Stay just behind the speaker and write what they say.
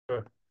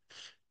Sure.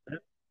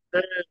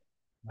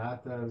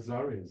 Not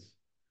Zari's.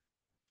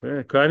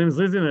 Kohanim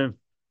Zrizim.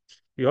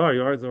 You are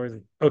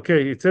Zrizim.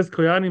 Okay, it says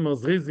Kohanim or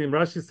Zrizim.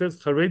 Rashi says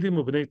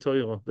Charedim ubnei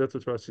Torah. That's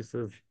what Rashi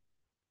says.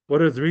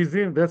 What is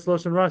Zrizim? That's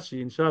Lashon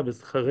Rashi in Shabbos.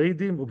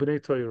 Charedim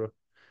ubnei Torah.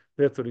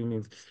 That's what he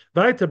means.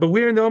 Weiter, but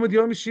we're in the Amud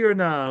Yomi Shiur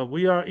now.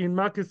 We are in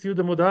Makkos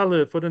Amud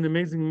Aleph. What an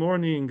amazing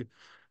morning.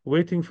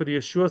 Waiting for the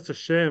Yeshua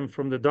Hashem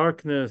from the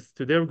darkness.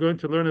 Today we're going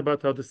to learn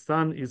about how the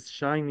sun is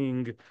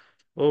shining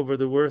over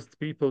the worst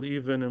people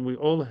even, and we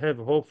all have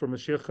hope for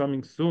Mashiach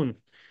coming soon.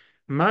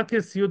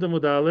 Makkos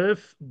Amud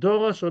Aleph,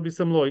 Dorash Rabbi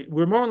Samloi.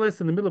 We're more or less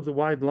in the middle of the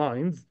wide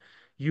lines.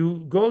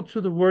 You go to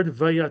the word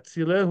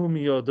Vayatzilehu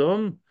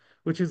miyodom,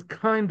 which is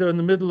kind of in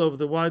the middle of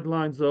the wide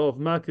lines of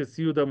Makkos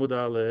Amud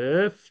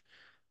Aleph.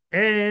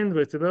 And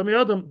Vayatzilehu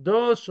miyodom,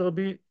 Dorash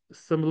Rabbi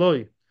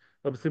Samloi.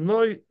 Rabbi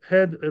Simloi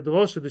had a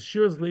drosha, the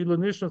Shiur's Le'ilu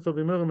Nishnos of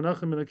Imera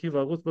Menachem Ben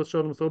Akiva, Arus Bas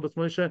Shalom, Sol Bas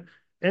Moshe,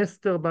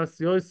 Esther Bas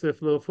Yosef,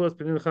 Le'ofuas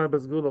Penin Chai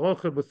Bas Gul,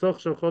 Rochel, Besoch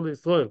Shel Chol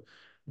Yisrael.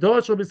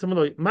 Dorash Rabbi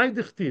Simloi. My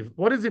dichtiv.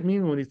 What does it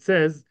mean when it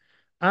says,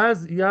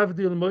 Az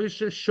Yavdil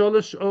Moshe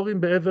Sholosh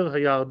Orim Be'ever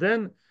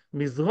HaYarden,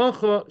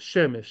 Mizrocho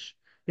Shemesh?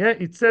 Yeah,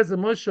 it says that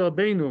Moshe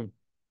Rabbeinu,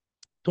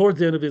 towards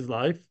the end of his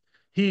life,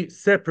 he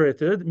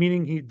separated,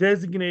 meaning he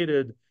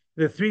designated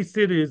the three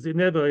cities in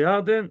Ever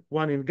HaYarden,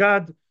 one in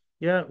Gad,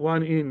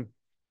 one in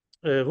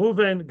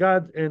Reuven,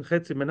 Gad, and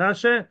Chetzi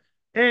Menashe,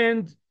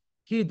 and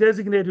he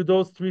designated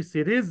those three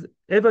cities,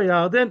 Ever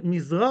Yarden,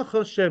 Mizrach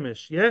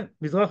HaShemesh,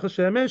 Mizrach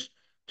HaShemesh,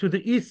 to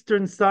the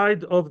eastern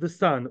side of the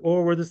sun,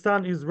 or where the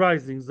sun is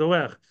rising,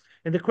 Zoech.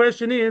 And the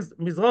question is,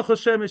 Mizrach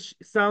HaShemesh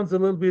sounds a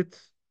little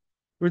bit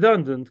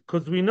redundant,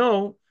 because we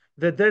know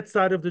that that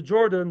side of the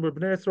Jordan, where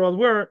Bnei Israel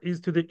were,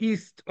 is to the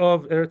east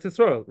of Eretz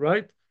Israel,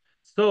 right?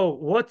 So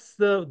what's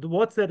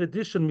that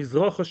addition,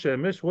 Mizrach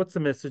HaShemesh? What's the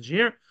message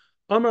here?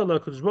 Amar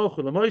LaKadosh Baruch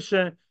Hu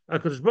LaMoshe,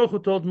 HaKadosh Baruch Hu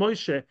told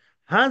Moshe,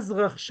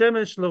 Hazrach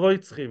Shemesh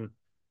LeRoitzchim,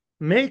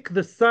 make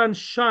the sun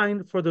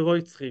shine for the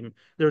Roitzchim.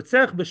 The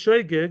Rotzech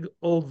B'Shoigeg,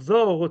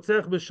 although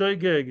Rotzech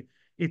B'Shoigeg,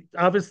 it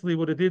obviously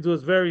what it did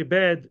was very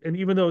bad, and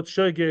even though it's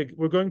Shoigeg,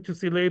 we're going to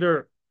see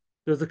later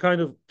there's a kind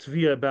of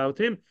tvia about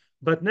him,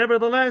 but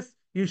nevertheless,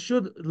 you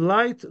should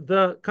light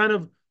the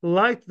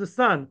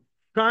sun,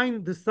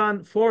 shine the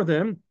sun for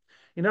them.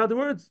 In other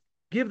words,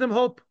 give them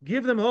hope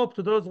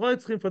to those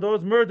Roitzchim, for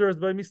those murderers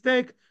by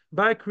mistake,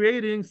 by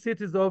creating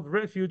cities of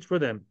refuge for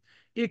them.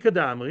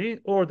 Ikadamri,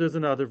 or there's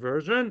another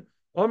version,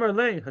 Omer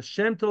Lei,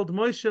 Hashem told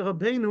Moshe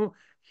Rabbeinu,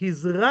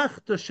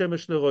 Hizrachta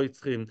Shemesh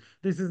leroitzchim.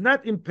 This is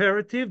not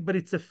imperative, but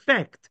it's a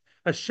fact.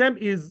 Hashem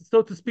is,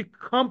 so to speak,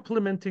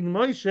 complimenting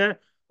Moshe.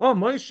 Oh,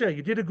 Moshe,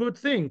 you did a good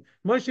thing.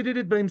 Moshe did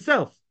it by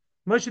himself.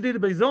 Moshe did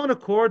it by his own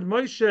accord.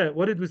 Moshe,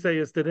 what did we say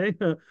yesterday?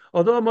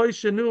 Although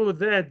Moshe knew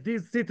that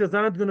these cities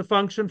are not going to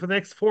function for the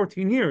next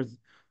 14 years.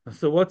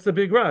 So what's the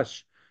big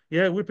rush?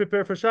 Yeah, we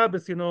prepare for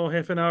Shabbos,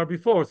 half an hour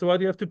before. So why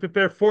do you have to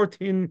prepare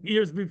 14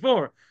 years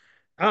before?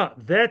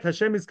 That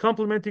Hashem is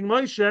complimenting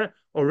Moshe.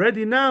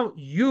 Already now,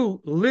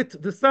 you lit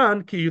the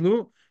sun,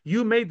 Kilu.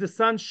 You made the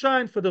sun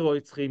shine for the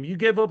Roitzchim. You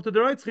gave up to the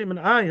Roitzchim, and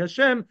I,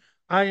 Hashem,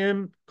 I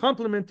am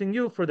complimenting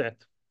you for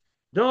that.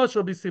 Drosh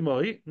Rabbi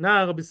Simoi.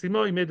 Now Rabbi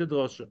Simoi made the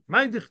drosha.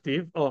 My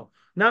dichtiv.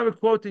 Now we're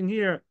quoting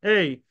here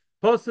a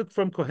posuk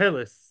from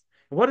Koheles.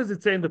 What does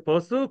it say in the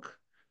posuk?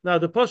 Now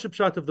the poshup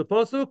shot of the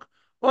posuk.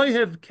 I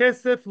have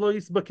kesef lo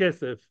yisba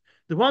kesef.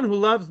 The one who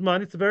loves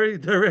money. It's a very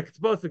direct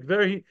posuk,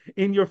 very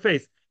in your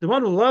face. The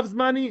one who loves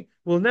money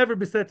will never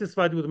be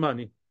satisfied with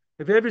money.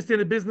 Have you ever seen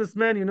a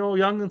businessman,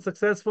 young and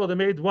successful, that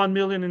made 1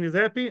 million and is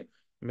happy?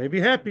 Maybe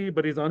happy,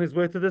 but he's on his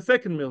way to the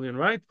 2 million,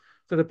 right?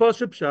 So the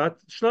Poshup Shat,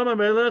 Shlomo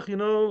Melech,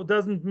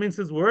 doesn't mince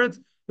his words.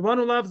 The one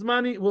who loves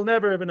money will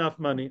never have enough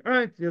money. All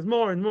right, he has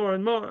more and more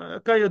and more.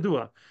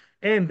 Kayadua.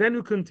 And then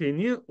we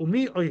continue.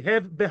 Umi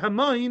oihev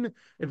behamoin,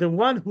 the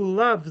one who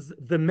loves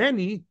the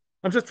many.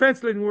 I'm just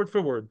translating word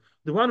for word.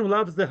 The one who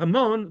loves the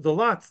hamon, the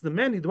lots, the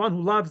many, the one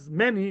who loves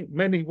many,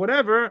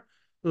 whatever,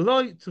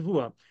 loy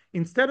tvua.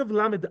 Instead of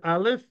lamed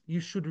aleph, you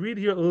should read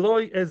here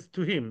loy as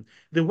to him.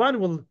 The one who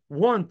will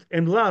want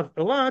and love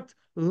a lot,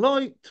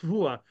 loy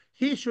tvua.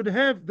 He should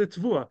have the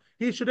tvua.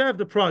 He should have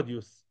the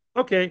produce.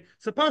 Okay,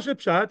 so Pasha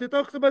Pshat, it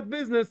talks about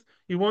business.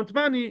 You want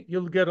money,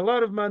 you'll get a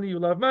lot of money. You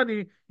love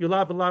money, you'll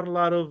have a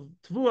lot of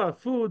tvua,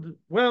 food,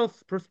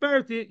 wealth,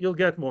 prosperity, you'll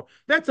get more.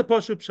 That's a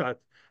Pasha Pshat.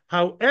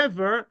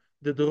 However,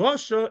 the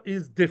drosha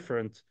is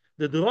different.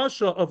 The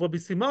drosha of Rabbi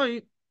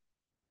Simai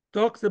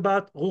talks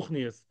about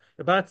ruchnius,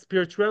 about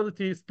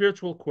spirituality,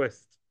 spiritual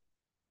quest.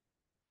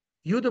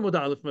 Yud Amud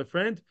Aleph, my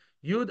friend.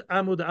 Yud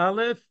Amud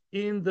Aleph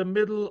in the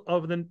middle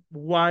of the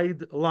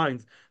wide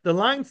lines. The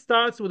line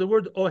starts with the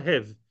word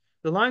ohev.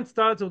 The line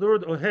starts with the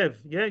word ohev.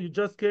 Yeah, you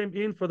just came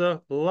in for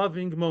the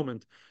loving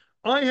moment.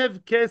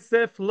 Ohev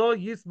kesef lo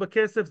yisba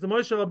kesef the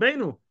Moshe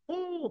Rabbeinu.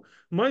 Oh,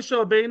 Moshe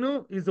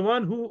Rabbeinu is the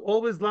one who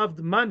always loved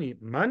money.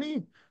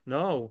 Money?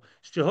 No.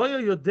 He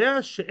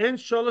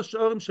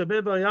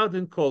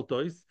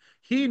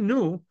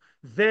knew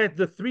that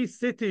the three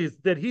cities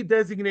that he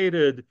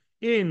designated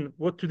in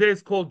what today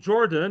is called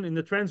Jordan, in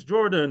the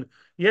Transjordan,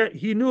 yeah,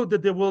 he knew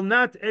that they will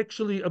not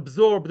actually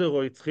absorb the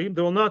roitzchim,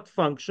 they will not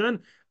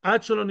function, yeah,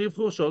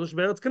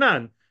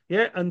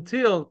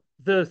 until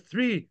the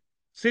 3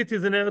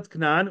 cities in Eretz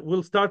Canaan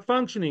will start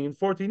functioning in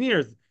 14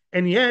 years.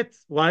 And yet,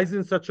 why is it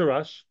in such a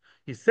rush?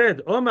 He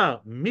said,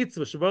 Omar,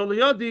 mitzvah shavar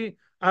liyodi,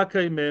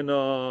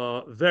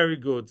 akaymeno. Very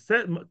good.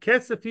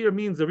 Kesef here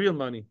means the real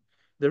money.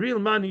 The real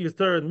money is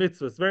Torah and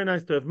mitzvah. It's very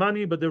nice to have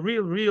money, but the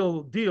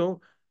real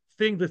deal,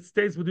 thing that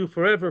stays with you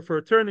forever, for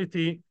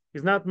eternity,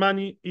 is not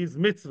money, is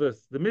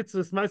mitzvahs. The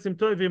mitzvahs, ma'asim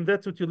tovim,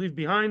 that's what you leave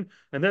behind,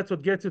 and that's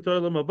what gets you to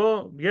Olam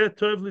Haba. Yeah,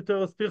 tov li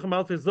Torah spichim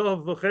alfei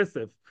zohav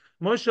v'chesef.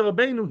 Moshe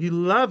Rabbeinu, he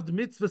loved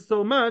mitzvah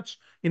so much,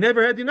 he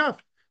never had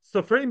enough.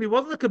 So for him, it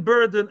wasn't like a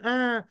burden,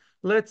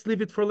 let's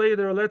leave it for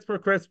later, let's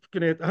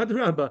procrastinate.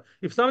 Adrabah,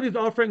 if somebody's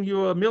offering you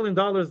 $1 million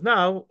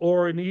now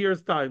or in a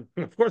year's time,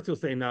 of course you'll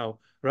say now,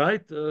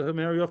 right?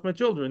 Marry off my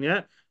children,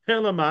 yeah?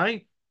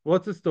 Helamai,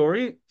 what's the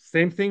story?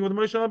 Same thing with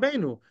Moshe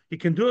Rabbeinu. He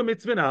can do a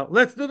mitzvah now.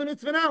 Let's do the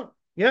mitzvah now.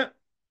 Yeah.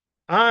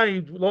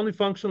 I will only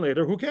function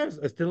later. Who cares?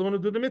 I still want to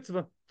do the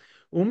mitzvah.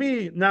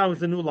 Umi now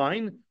is a new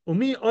line.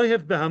 Umi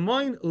ohev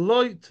behamoin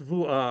loy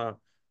tvua.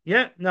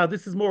 Yeah, now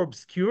this is more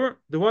obscure.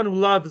 The one who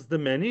loves the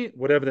many,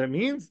 whatever that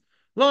means.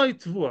 Loy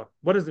tvua.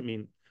 What does it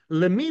mean?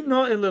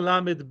 Lemino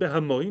elelamed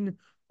behamoin.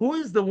 Who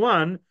is the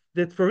one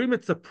that for him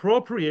it's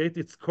appropriate,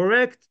 it's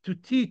correct to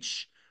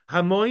teach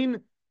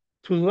hamoin,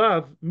 to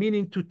love,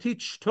 meaning to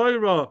teach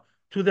Torah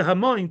to the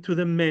hamoin, to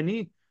the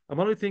many. I'm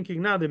only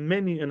thinking now the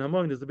many and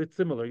hamoin is a bit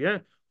similar, yeah?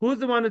 Who's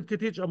the one that can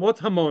teach? What's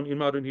hamon in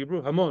modern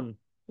Hebrew? Hamon.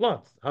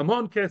 Lots.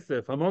 Hamon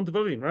kesef. Hamon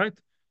dvarim, right?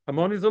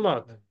 Hamon is a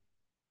lot.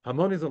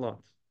 Hamon is a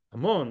lot.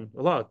 Hamon,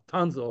 a lot.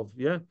 Tons of,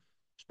 yeah?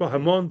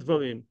 Hamon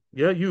dvarim.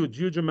 Yeah,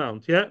 huge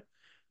amount, yeah?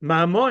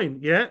 Ma'amoin,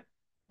 yeah?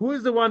 Who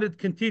is the one that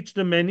can teach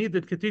the many,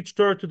 that can teach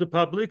Torah to the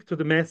public, to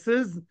the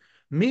masses?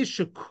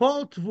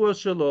 Mishakol tvua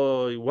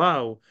shaloi.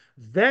 Wow.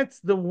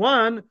 That's the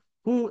one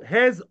who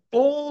has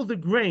all the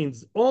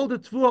grains, all the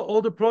tvua,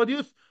 all the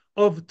produce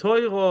of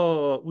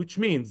Torah, which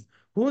means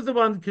who is the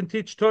one that can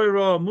teach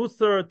Torah,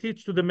 Musar,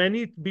 teach to the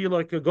many, be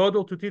like a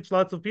Godel to teach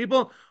lots of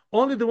people?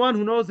 Only the one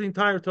who knows the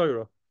entire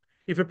Torah.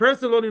 If a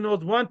person only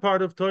knows one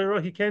part of Torah,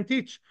 he can't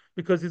teach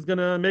because he's going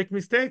to make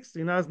mistakes.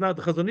 You know, as now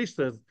the Chazon Ish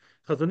says.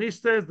 Chazon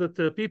Ish says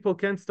that people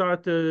can't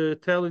start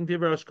telling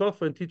Divrei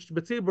Hashkafah and teach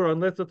B'tzibur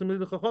unless they're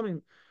Talmidei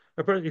Chachamim.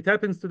 It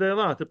happens today a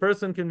lot. A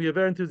person can be a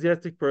very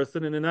enthusiastic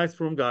person and a nice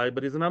frum guy,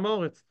 but he's an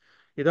Amoritz.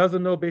 He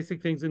doesn't know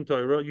basic things in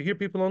Torah. You hear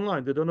people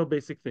online, they don't know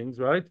basic things,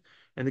 right?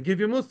 And they give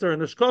you muster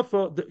and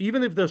Hashkafah,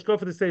 even if the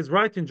Hashkafah they say is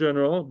right in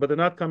general, but they're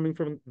not coming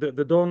from, they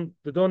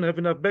don't have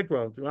enough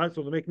background, right?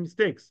 So they make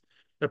mistakes.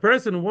 A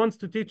person who wants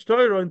to teach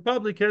Torah in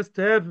public has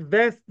to have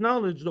vast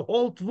knowledge, the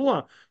whole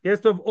tvua. He has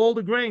to have all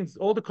the grains,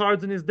 all the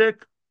cards in his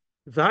deck.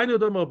 This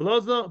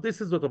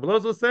is what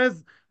Ablozo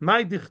says.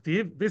 My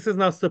dichtiv. This is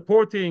now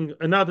supporting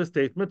another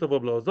statement of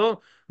Ablozo.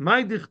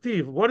 My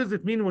dichtiv. What does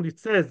it mean when it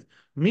says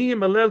Mi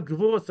Malel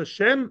Gvuras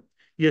Hashem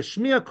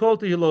Yeshmiya Kol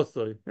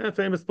Tehilosoi?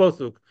 Famous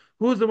posuk.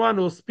 Who's the one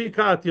who will speak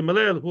out?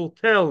 Yemalel, who will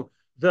tell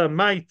the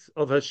might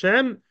of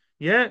Hashem.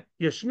 Yeah,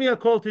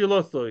 Yeshmiya Kol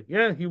Tehilosoi.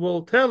 Yeah, he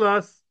will tell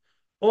us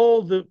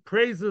all the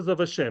praises of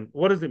Hashem.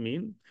 What does it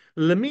mean?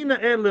 Lemina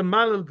el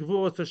Malel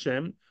Gvuras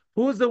Hashem.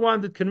 Who's the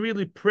one that can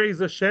really praise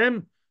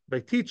Hashem? By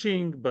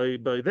teaching, by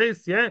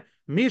this, yeah.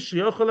 Only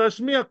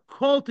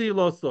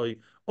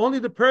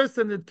the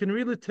person that can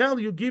really tell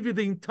you, give you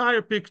the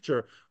entire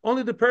picture.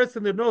 Only the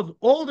person that knows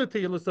all the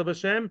Tehillos of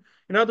Hashem.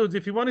 In other words,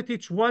 if you want to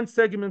teach one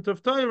segment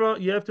of Torah,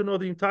 you have to know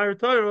the entire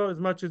Torah as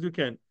much as you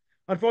can.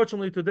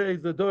 Unfortunately, today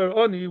the Doer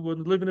Oni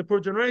would live in a poor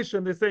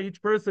generation. They say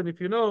each person, if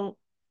you know,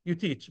 you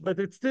teach. But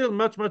it's still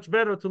much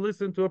better to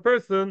listen to a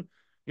person,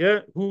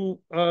 yeah, who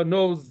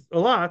knows a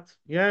lot,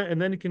 yeah,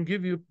 and then he can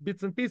give you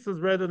bits and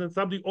pieces rather than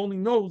somebody who only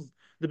knows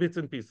the bits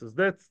and pieces.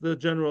 That's the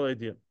general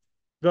idea.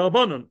 The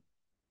Rabbanon,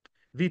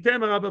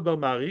 Vitem Rabba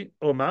Balmari,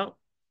 Omar,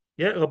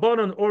 yeah,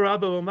 Rabbanon or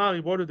Rabba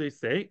Balmari, what do they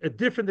say? A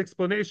different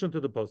explanation to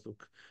the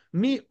pasuk.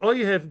 Mi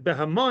oyev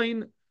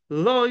behamoin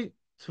loy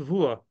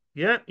tvua.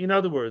 Yeah, in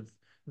other words,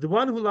 the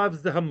one who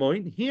loves the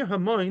hamoin. Here,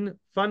 hamoin,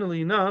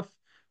 funnily enough,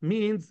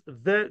 means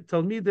the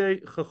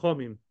Talmidei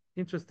Chachomim.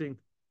 Interesting.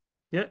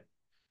 Yeah.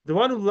 The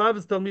one who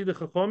loves Talmidei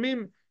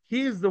Chachomim,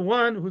 he is the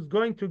one who's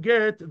going to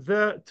get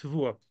the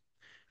Tvua.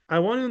 I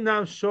want to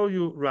now show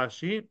you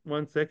Rashi.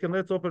 1 second.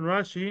 Let's open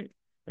Rashi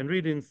and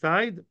read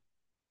inside.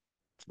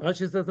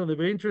 Rashi says something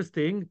very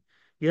interesting.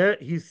 Yeah,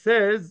 he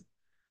says,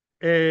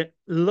 Loi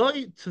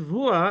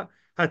Tvua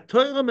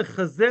HaTorah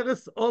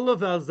mechazeres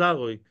olav al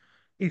zaroi.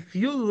 If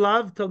you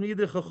love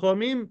Talmidei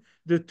Chachomim,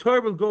 the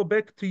Torah will go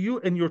back to you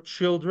and your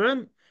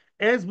children,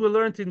 as we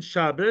learned in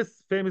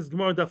Shabbos, famous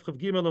Gemara Daf Chav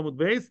Gimel Amud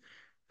Beis.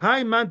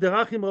 Hi man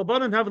derachim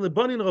rabbanon have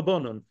lebanin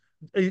rabbanon.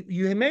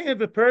 You may have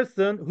a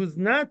person who's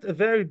not a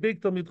very big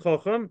Talmid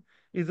Chacham,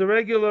 he's a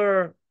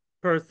regular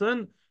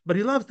person, but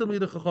he loves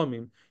Talmidei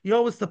Chachamim. He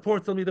always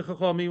supports Talmidei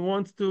Chachamim. He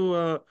wants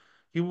to,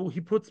 he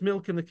puts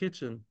milk in the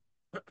kitchen.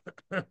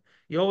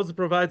 He always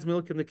provides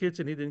milk in the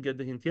kitchen. He didn't get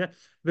the hint. Yeah,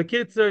 the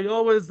kids. He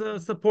always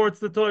supports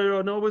the Torah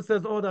and always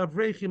says, "Oh, the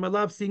Avrechim. I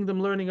love seeing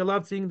them learning. I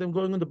love seeing them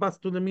going on the bus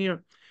to the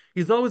mir."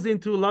 He's always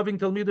into loving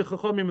Talmidei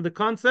Chachomim and the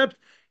concept.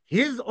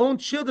 His own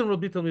children will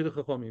be Talmidei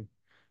Chachomim.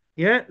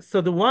 Yeah,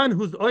 so the one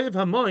who's Oyev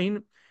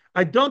Hamoin,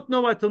 I don't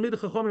know why Talmidei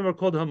Chachomim are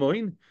called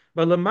Hamoin,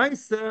 but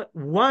Lamaisa,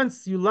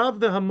 once you love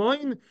the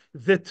Hamoin,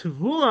 the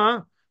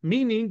Tvua,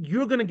 meaning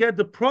you're going to get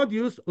the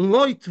produce,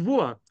 Loi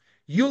Tvua.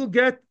 You'll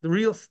get the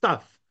real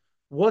stuff.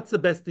 What's the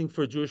best thing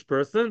for a Jewish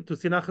person? To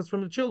see nachas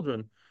from the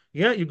children.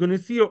 Yeah, you're going to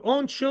see your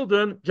own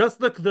children, just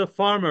like the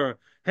farmer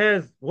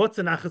has, what's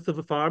an nachas of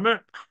a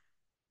farmer?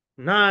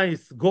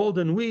 Nice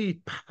golden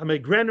wheat, my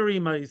granary,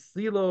 my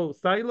silo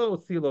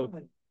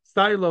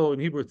in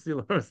Hebrew, it's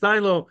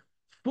silo,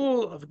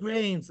 full of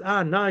grains.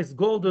 Nice,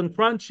 golden,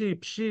 crunchy,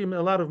 pshim,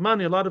 a lot of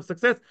money, a lot of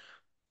success.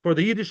 For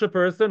the Yiddish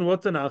person,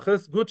 what's an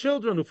achas? Good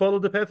children who follow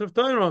the path of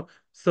Torah.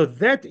 So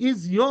that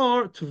is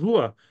your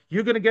tvua.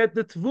 You're going to get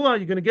the tvua.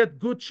 You're going to get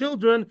good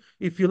children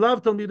if you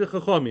love Talmidei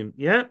Chachomim.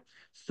 Yeah.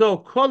 So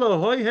kol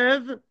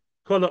ohev.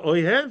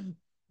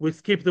 We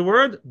skip the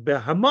word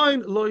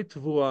behamoin loy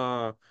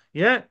tvua.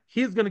 Yeah,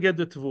 he's going to get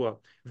the tvua.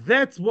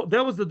 That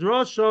was the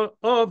drasha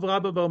of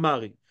Rabbi Bar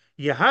Mari.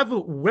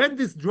 When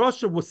this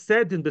drasha was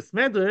said in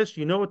Besmedrash,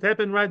 you know what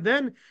happened right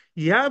then?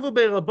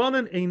 Everybody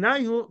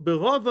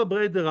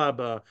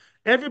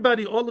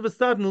all of a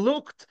sudden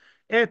looked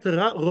at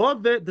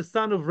Rove, the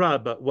son of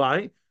Rabba.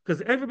 Why?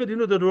 Because everybody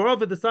knew that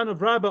Rove, the son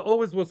of Rabba,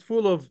 always was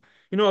full of,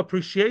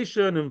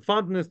 appreciation and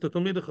fondness to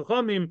Talmidei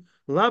Chachamim,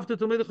 love to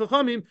Talmidei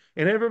Chachamim,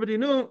 and everybody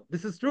knew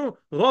this is true.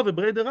 Rove,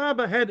 Breder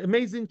Rabba, had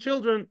amazing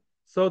children,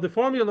 so the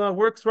formula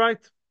works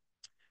right.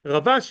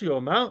 Ravashi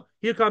Omar,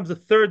 here comes the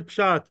third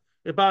pshat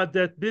about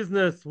that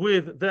business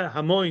with the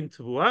Hamoin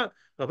Tvua.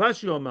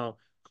 Ravashi Omar,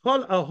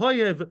 Kol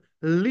ahoyev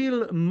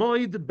lil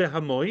moid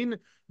behamoin,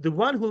 the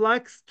one who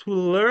likes to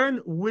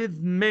learn with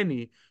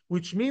many,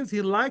 which means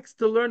he likes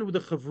to learn with a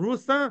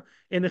chavrusa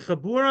and a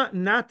chabura,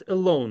 not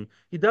alone.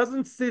 He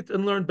doesn't sit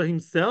and learn by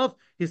himself.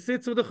 He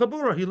sits with a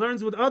chabura. He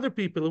learns with other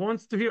people. He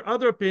wants to hear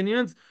other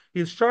opinions.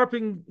 He's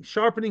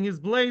sharpening his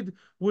blade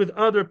with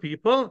other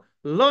people.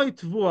 Loi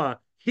tvua.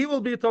 He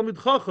will be a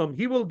Talmid Chacham.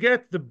 He will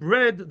get the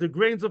bread, the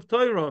grains of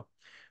Torah.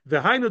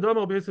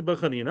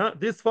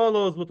 This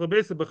follows what Rabbi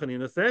Yosef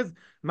Bachanina says.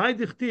 My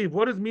dichtiv,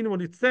 what does it mean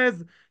when it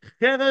says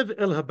cherev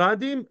el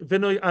habadim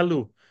v'noy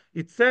alu?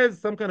 It says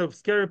some kind of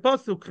scary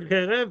pasuk.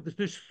 Cherev,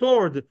 the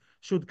sword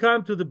should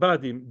come to the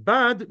badim.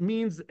 Bad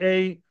means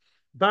a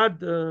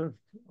bad,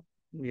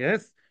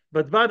 yes,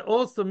 but bad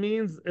also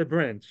means a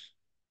branch.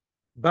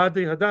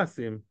 Badei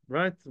Hadassim,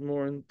 right?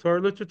 More in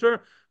Torah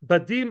literature.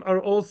 Badim are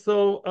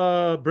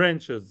also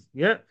branches.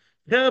 Yeah.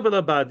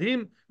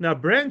 Badim. Now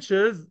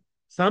branches,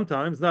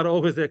 sometimes, not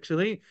always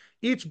actually,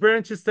 each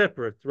branch is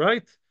separate,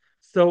 right?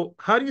 So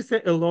how do you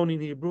say alone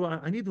in Hebrew?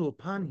 I need a little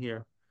pun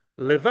here.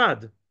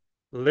 Levad.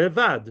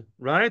 Levad,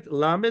 right?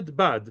 Lamed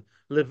bad.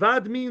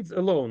 Levad means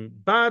alone.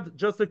 Bad,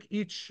 just like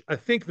each, I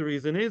think the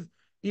reason is,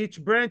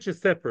 each branch is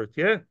separate,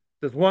 yeah?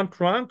 There's one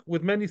trunk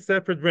with many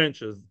separate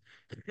branches.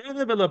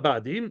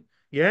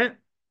 Yeah,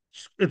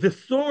 the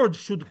sword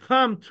should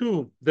come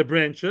to the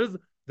branches,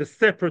 the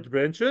separate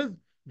branches,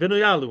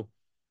 venoyalu,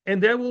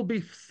 and they will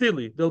be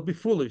silly, they'll be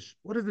foolish.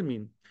 What does it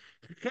mean?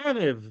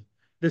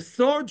 The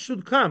sword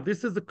should come.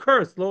 This is a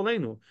curse, lo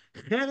leinu.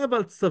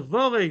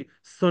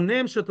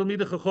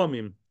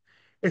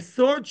 A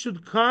sword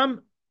should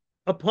come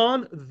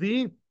upon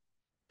the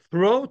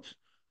throat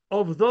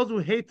of those who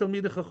hate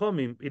Talmidei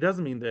Chachomim. It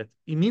doesn't mean that.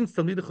 It means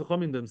Talmidei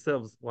Chachomim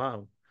themselves.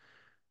 Wow.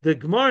 The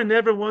Gemara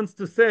never wants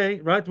to say,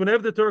 right?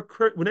 Whenever the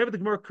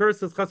Gemara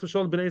curses Chas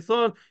v'Shalom b'nei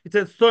Yisrael, it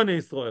says Sonei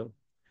Yisrael,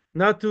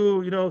 not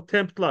to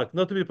tempt luck,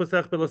 not to be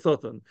posach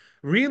belasoton.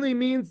 Really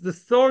means the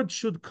sword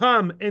should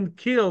come and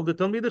kill the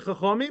Talmidei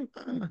Chachomim.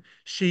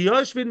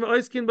 Sheyoshvin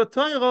v'oiskin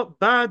b'Torah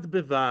bad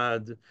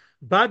bevad.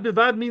 Bad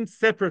bevad means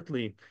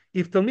separately.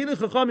 If Talmidei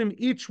Chachamim,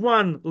 each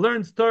one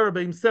learns Torah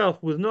by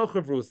himself with no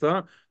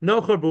chavrusa,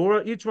 no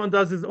chabura, each one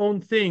does his own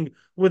thing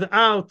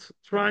without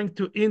trying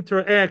to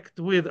interact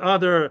with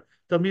other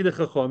Talmidei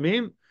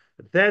Chachamim,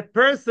 that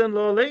person,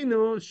 lo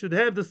aleinu, should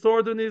have the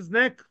sword on his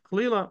neck,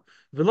 chlila.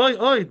 V'loi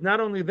oid, not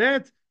only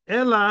that,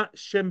 ela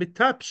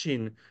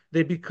shemitapshin.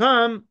 They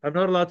become, I'm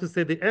not allowed to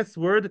say the S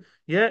word,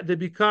 yeah, they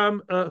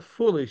become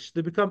foolish,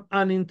 they become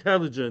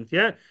unintelligent,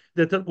 yeah.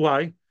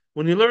 Why?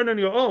 When you learn on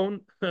your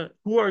own,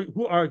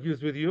 who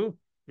argues with you?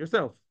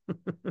 Yourself.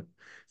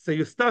 So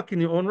you're stuck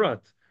in your own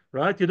rut,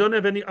 right? You don't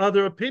have any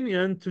other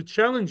opinion to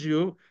challenge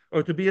you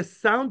or to be a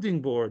sounding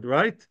board,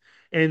 right?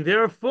 And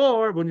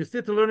therefore, when you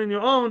sit to learn on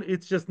your own,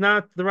 it's just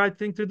not the right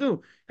thing to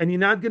do. And you're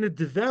not going to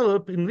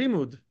develop in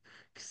limud.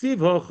 Ksiv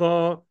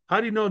hocha, how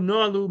do you know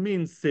noalu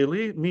means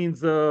silly,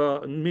 means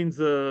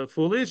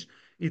foolish?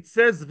 It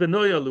says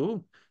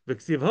v'noyalu. It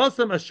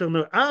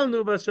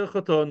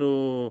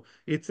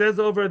says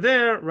over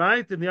there,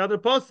 right, in the other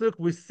pasuk,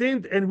 we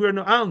sinned and we're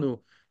no'alnu.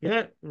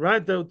 Yeah,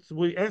 right. That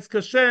we ask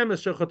Hashem,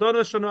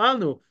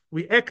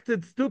 we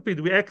acted stupid,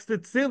 we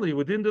acted silly,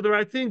 we didn't do the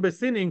right thing by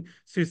sinning.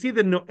 So you see,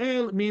 the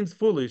Noel means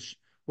foolish.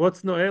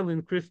 What's Noel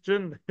in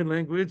Christian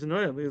language?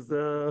 Noel is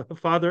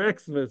Father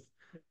Xmas.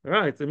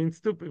 Right, it means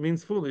stupid, it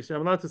means foolish.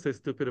 I'm allowed to say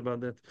stupid about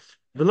that.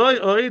 V'loi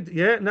oid,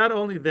 yeah, not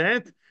only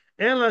that,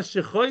 ela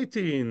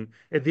shechoitin.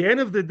 At the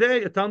end of the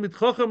day, a Talmid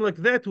Chacham like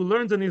that who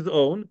learns on his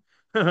own,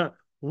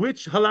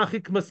 which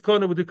halachic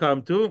maskona would he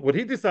come to? What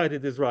he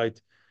decided is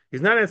right.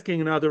 He's not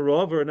asking another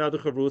rov or another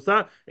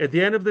chavrusa. At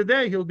the end of the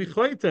day, he'll be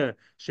choite.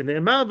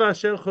 Shene'emar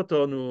v'asher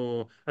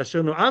chotonu,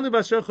 asher no'anu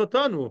v'asher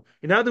chotonu.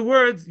 In other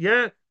words,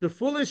 yeah, the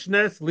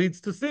foolishness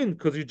leads to sin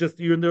because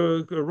you're in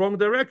the wrong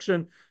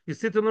direction. You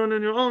sit and learn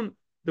on your own.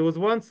 There was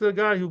once a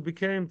guy who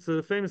became, it's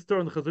a famous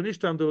story in the Chazon Ish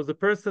time, there was a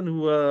person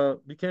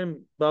who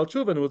became Baal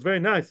Tshuva, and it was very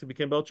nice. He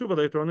became Baal Tshuva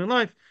later on in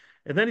life,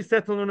 and then he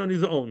sat to learn on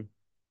his own,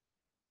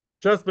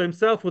 just by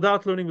himself,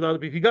 without learning with other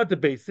people. He got the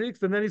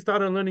basics, and then he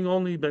started learning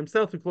only by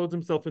himself. He closed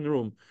himself in the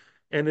room.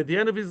 And at the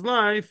end of his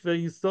life,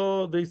 they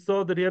saw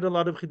that he had a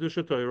lot of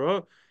Chidush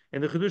Torah,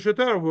 and the Chidush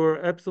Torah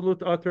were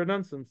absolute utter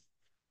nonsense.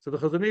 So the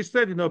Chazon Ish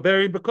said,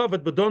 bury him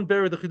bekovet, but don't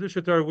bury the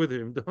Chidush Torah with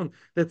him.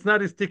 That's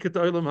not his ticket to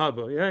Olam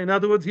Haba. Yeah, in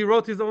other words, he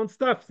wrote his own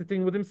stuff,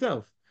 sitting with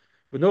himself,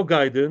 with no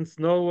guidance,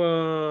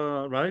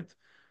 no right.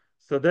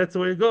 So that's the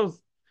way it goes.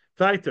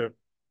 Weiter.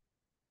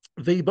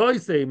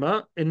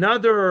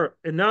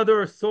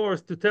 Another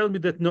source to tell me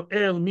that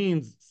Noel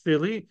means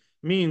silly,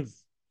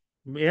 means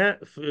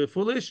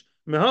foolish.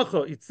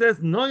 It says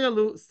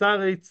Noyalu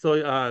Sarei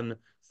Tzoyan.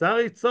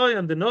 Sarei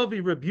Tzoyan, the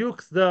Novi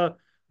rebukes the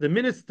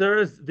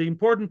ministers, the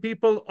important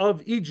people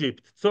of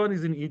Egypt. Tzoyan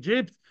is in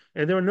Egypt,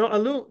 and they're no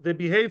alu. They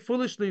behave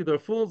foolishly. They're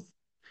fools.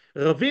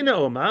 Ravina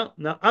Omar.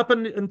 Now,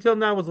 until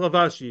now was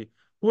Ravashi.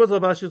 Who was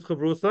Ravashi's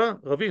chavrusa?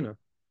 Ravina.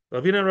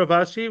 Ravina and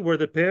Ravashi were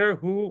the pair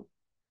who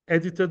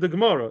edited the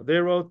Gemara. They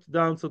wrote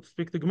down, so to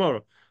speak, the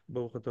Gemara.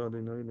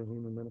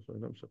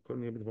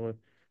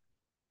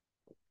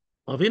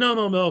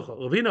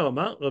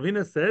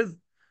 Ravina says,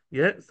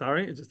 yeah,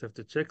 sorry, I just have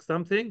to check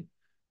something.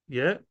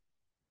 Yeah.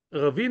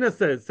 Ravina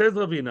says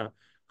Ravina,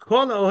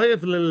 Kol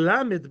ohev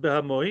lelamed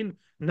behamoin,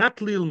 not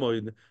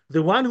lilmoin.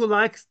 The one who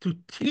likes to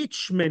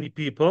teach many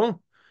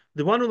people,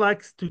 the one who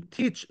likes to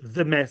teach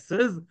the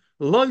masses,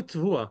 loy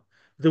tvua.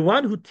 The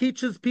one who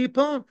teaches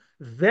people,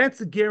 that's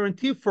a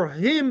guarantee for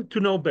him to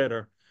know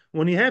better.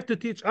 When you have to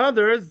teach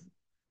others,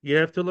 you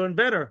have to learn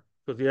better.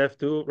 Because you have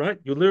to, right?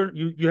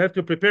 You have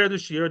to prepare the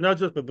shiur, not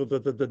just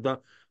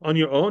on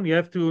your own. You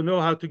have to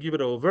know how to give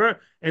it over.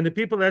 And the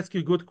people ask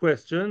you good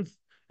questions.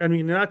 And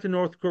when you're not in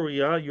North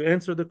Korea, you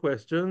answer the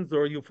questions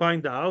or you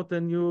find out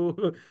and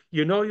you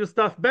you know your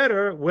stuff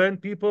better when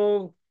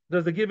people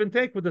there's a give and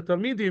take with the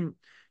Talmidim.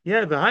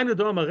 Yeah, v'hainu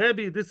doma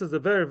Rebbe. This is a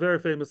very, very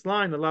famous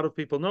line. A lot of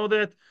people know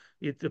that.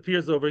 It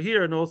appears over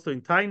here and also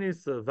in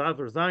Tainis, Vav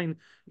or Zayin.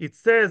 It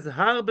says,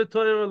 Har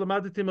b'Torah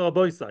lamaditim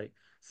raboisai.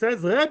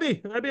 Says Rebbe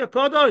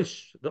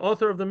HaKadosh, the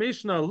author of the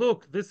Mishnah,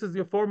 look, this is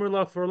your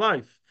formula for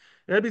life.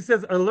 Rebbe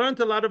says, I learned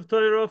a lot of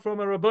Torah from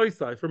my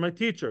raboisai, from my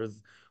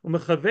teachers. From my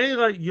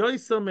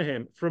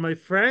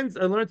friends,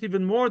 I learned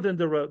even more than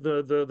the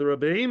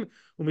Rabbeim.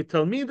 From the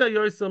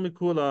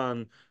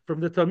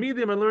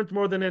Talmidim, I learned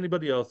more than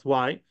anybody else.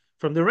 Why?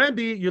 From the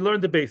Rebbe, you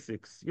learn the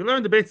basics. You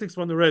learn the basics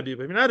from the Rebbe.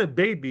 But if you're not a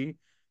baby,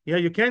 yeah,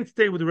 you can't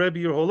stay with the Rebbe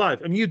your whole life.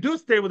 I mean, you do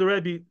stay with the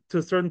Rebbe to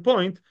a certain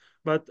point,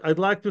 but I'd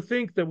like to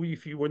think that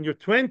when you're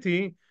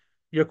 20,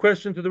 your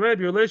question to the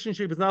Rebbe, your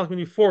relationship is not like when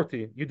you're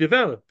 40. You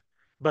develop.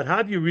 But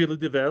how do you really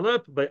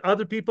develop? By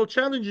other people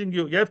challenging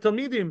you. You have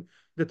Talmidim.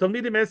 The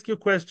Talmidim ask you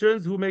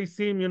questions who may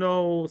seem,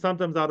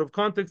 sometimes out of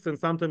context and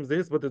sometimes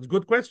this, but it's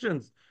good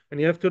questions. And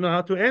you have to know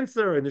how to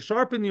answer and they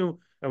sharpen you.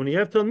 And when you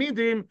have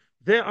Talmidim,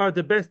 they are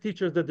the best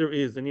teachers that there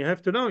is. And you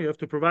have to know, you have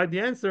to provide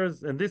the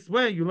answers. And this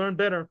way you learn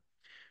better.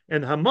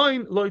 And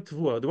Hamoin Loi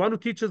Tvua, the one who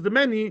teaches the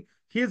many,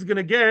 he's going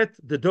to get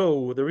the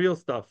dough, the real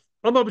stuff.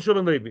 Omar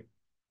B'Shuvan Levi.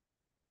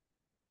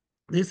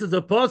 This is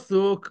a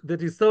pasuk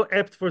that is so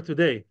apt for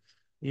today.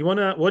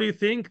 What do you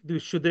think?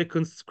 Should they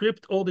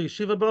conscript all the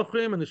yeshiva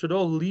bachrim and they should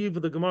all leave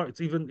the Gemara?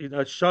 It's even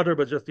a shudder,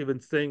 but just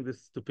even saying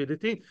this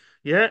stupidity.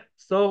 Yeah.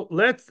 So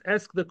let's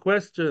ask the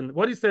question.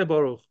 What do you say,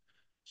 Baruch?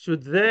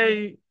 Should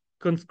they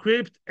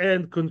conscript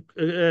and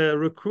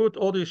recruit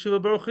all the yeshiva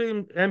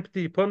bachrim,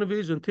 empty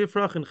Ponevezh and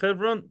Tifrach and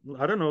Chevron?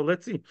 I don't know.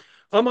 Let's see.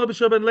 Amar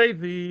B'Shuvan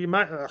Levi.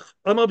 Amar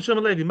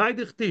B'Shuvan Levi. My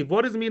dichtiv.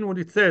 What does it mean when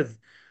it says,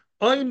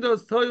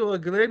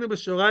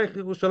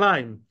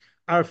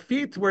 our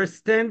feet were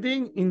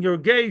standing in your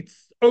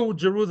gates, O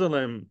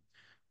Jerusalem.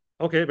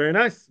 Okay, very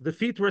nice. The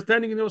feet were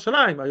standing in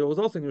Yerushalayim. I was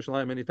also in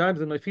Yerushalayim many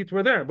times, and my feet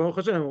were there. Baruch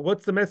Hashem.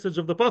 What's the message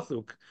of the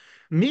pasuk?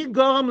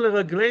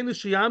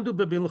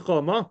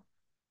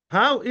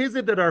 How is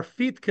it that our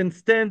feet can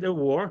stand a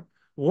war?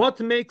 What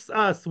makes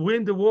us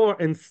win the war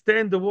and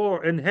stand the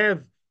war and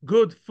have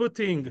good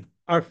footing?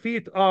 Our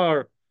feet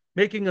are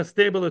making us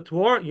stable at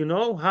war. You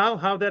know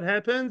how that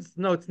happens?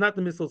 No, it's not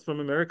the missiles from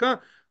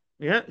America.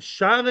 Yeah,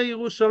 Share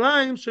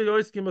Yerushalayim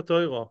sheyoiskim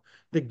b'Torah.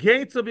 The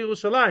gates of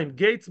Yerushalayim.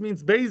 Gates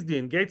means Beis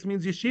Din. Gates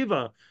means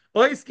Yeshiva.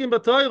 Oiskim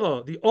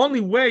b'Torah. The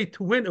only way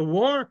to win a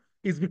war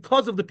is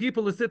because of the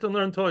people who sit and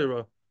learn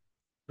Torah.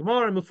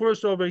 Gemara and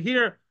Mefurish over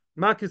here,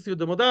 Makkos Yud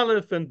Amud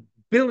Aleph, and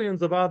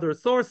billions of other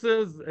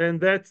sources,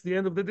 and that's the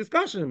end of the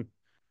discussion.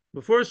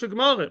 Mefurish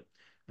Gemara.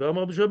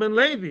 Ben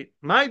Levi,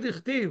 my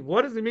dichtiv.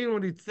 What does it mean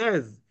when it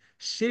says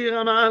Shir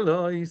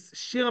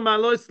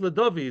Ma'alois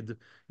LeDavid?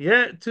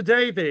 Yeah, to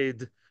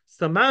David.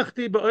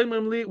 Samachti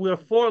ba'omrim li. We are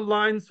 4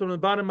 lines from the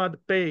bottom of the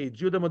page.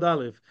 Yud Amud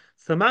Aleph.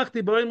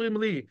 Samachti ba'omrim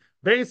li.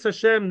 Beis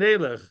Hashem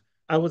Nelech.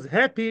 I was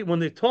happy when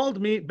they told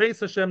me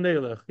Beis Hashem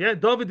Nelech. Yeah,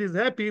 David is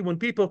happy when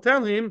people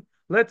tell him,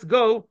 let's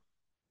go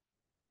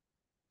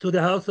to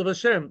the house of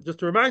Hashem. Just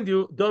to remind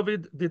you,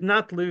 David did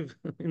not live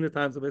in the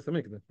times of Beis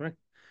Hamikdash, right?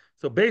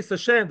 So Beis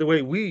Hashem, the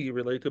way we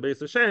relate to Beis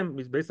Hashem,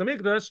 is Beis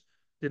Hamikdash,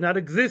 did not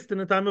exist in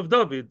the time of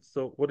David.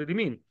 So what did he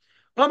mean?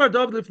 Amar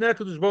David lifnei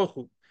HaKadosh Baruch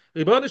Hu,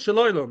 Ribono shel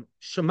olam,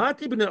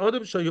 shamati b'nei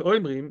Adam shayu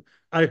omrim,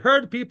 I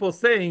heard people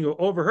saying, or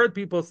overheard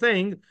people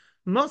saying,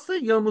 Moshe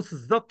Yomus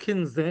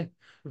Zokin zeh,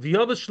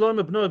 v'yovash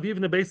Shlomo b'no aviv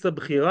nebeis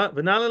ha'bchira,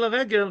 v'nala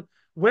l'regel.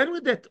 When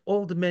will that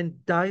old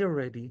man die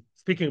already?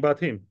 Speaking about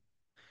him.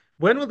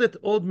 When will that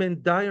old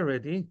man die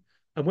already?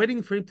 I'm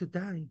waiting for him to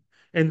die.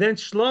 And then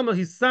Shlomo,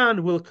 his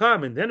son, will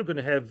come, and then we're going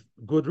to have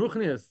good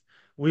ruchnias.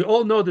 We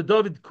all know that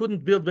David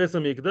couldn't build Beis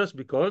Hamikdash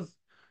because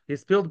he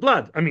spilled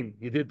blood. I mean,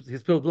 he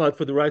spilled blood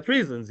for the right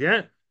reasons,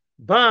 yeah?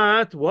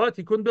 But what?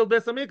 He couldn't build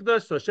Beis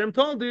Hamikdash. So Hashem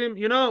told him,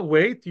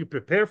 wait, you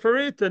prepare for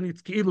it, and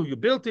it's ki'ilu, you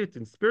built it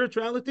in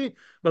spirituality.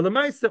 But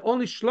Lamaisa,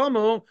 only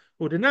Shlomo,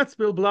 who did not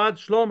spill blood,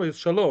 Shlomo is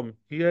Shalom.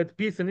 He had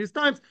peace in his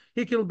times.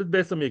 He killed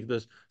Beis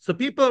Hamikdash. So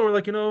people were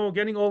like,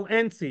 getting all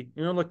antsy,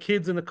 like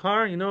kids in the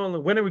car,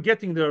 like, when are we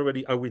getting there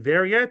already? Are we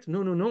there yet?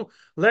 No.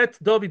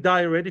 Let David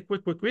die already,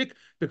 quick,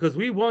 because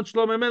we want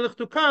Shlomo Melech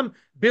to come,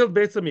 build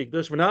Beis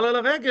Hamikdash. V'nala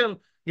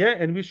l'regel. Yeah,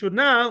 and we should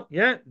now,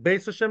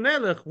 Beis Hashem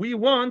Melech. We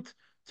want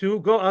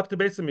to go up to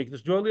Beis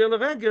Hamikdash.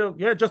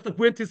 Yeah, just like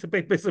we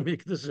anticipate Beis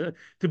Hamikdash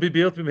to be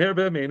built from here.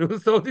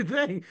 So did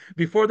they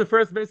before the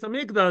first Beis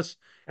Hamikdash.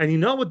 And you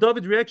know what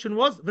David's reaction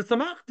was?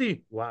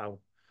 V'samachti. Wow,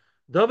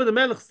 David the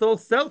Melech so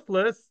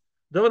selfless.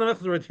 David the Melech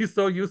was already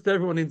so used to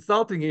everyone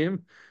insulting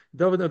him.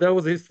 That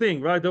was his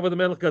thing, right? David the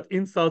Melech got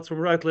insults from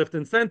right, left,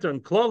 and center,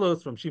 and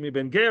klolos from Shimi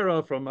ben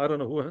Gera, from I don't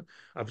know who,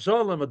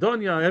 Avshalom,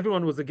 Adonia.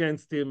 Everyone was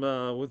against him.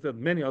 With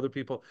many other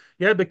people.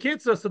 Yeah, but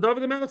kids. So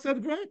David the Melech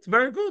said, "Great,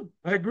 very good.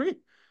 I agree."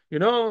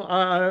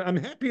 I'm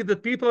happy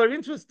that people are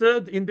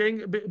interested in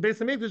being Beis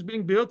Hamikdash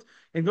being built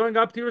and going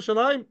up to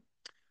Yerushalayim.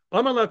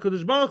 Amar la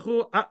Kadosh Baruch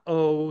Hu,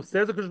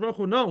 says the Kadosh Baruch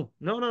Hu, no.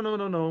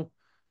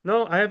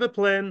 I have a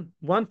plan,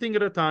 one thing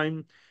at a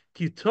time.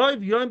 Ki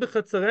tov yom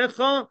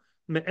b'chatzarecha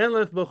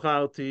me'elef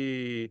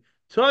bocharti.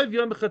 Tov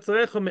yom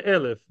b'chatzarecha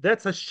me'elef.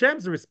 That's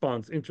Hashem's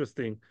response.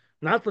 Interesting.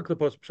 Not like the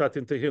Pshat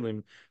in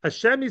Tehillim.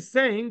 Hashem is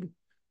saying,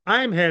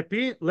 I'm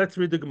happy. Let's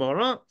read the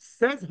Gemara.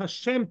 Says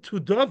Hashem to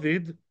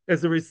David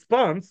as a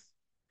response,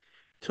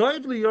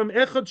 Toiv li yom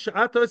echad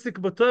she'at osik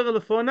b'Torah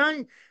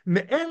lefonai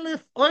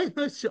me'elef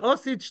oinos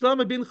she'osid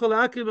Shlomo bin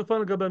Cholaki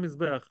b'fon gabei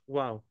mizbeach.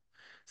 Wow.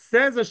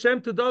 Says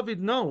Hashem to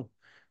David, no.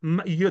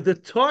 The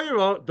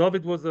Torah,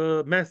 David was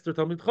a master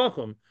Talmid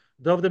Chacham.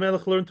 David the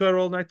Melech learned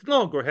Torah all night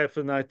long, or half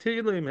a night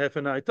Tehillim, half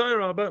a night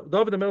Torah. But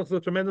David the Melech was a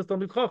tremendous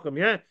Talmid Chacham.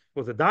 Yeah,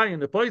 was a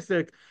dayan, a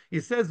poisek.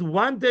 He says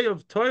one day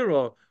of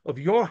Torah, of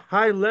your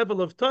high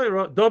level of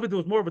Torah, David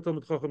was more of a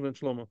Talmid Chacham than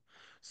Shlomo.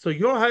 So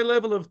your high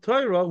level of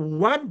Torah,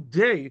 one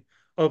day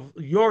of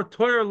your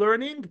Torah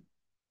learning,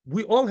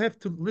 we all have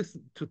to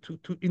listen to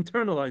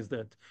internalize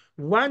that.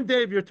 One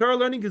day of your Torah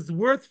learning is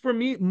worth for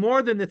me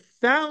more than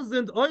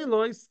 1,000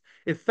 oilos,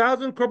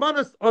 1,000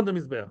 korbanos on the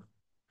Mizbeach.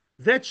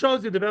 That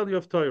shows you the value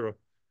of Torah.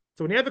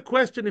 So when you have a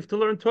question if to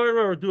learn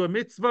Torah or do a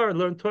mitzvah, or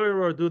learn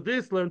Torah or do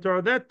this, learn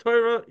Torah, that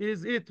Torah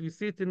is it. We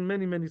see it in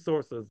many, many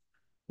sources.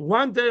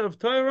 One day of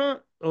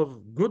Torah,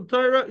 of good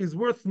Torah, is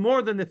worth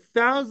more than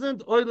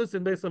 1,000 oilers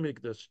in Beis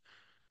Hamikdash.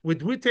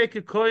 Would we take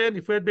a kohen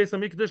if we had Beis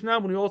Hamikdash now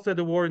when we also had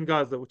a war in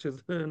Gaza, which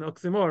is an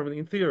oxymoron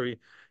in theory?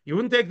 You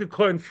wouldn't take the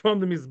kohen from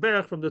the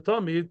Mizbech, from the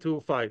Talmid,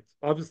 to fight.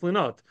 Obviously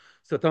not.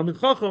 So Talmid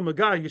Chacham, a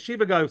guy,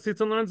 yeshiva guy who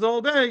sits and learns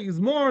all day,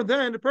 is more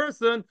than a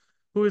person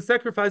who is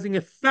sacrificing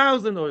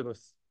 1,000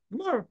 oilers.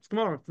 It's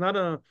Gemara. It's not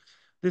a.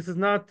 This is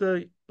not.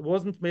 It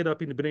wasn't made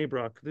up in Bnei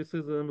Brak. This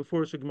is a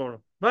Mefurish Gemara.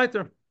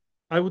 Weiter.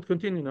 I would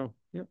continue now.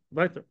 Yeah.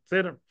 Weiter.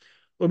 Seder.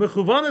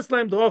 Umechuvanes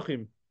laim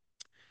drochim.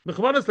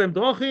 Mechuvanes laim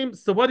drochim.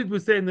 So what did we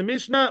say in the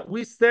Mishnah?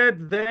 We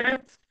said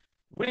that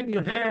when you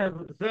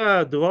have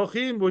the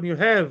drochim, when you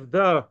have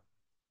the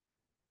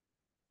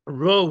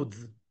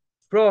roads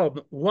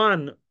from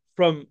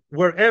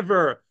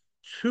wherever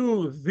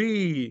to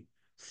the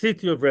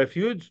city of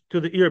refuge, to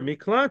the Ir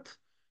Miklat,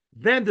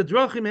 then the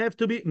drachim have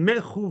to be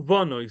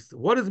mechuvonos.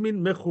 What does it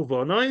mean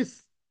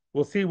mechuvonos?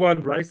 We'll see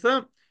one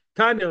brisa.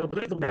 Tanya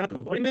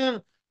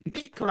Miklat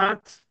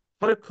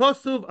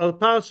hakosuv al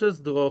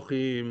parshas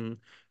drachim.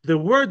 The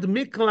word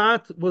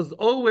miklat was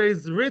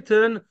always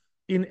written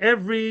in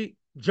every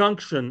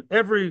junction,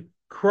 every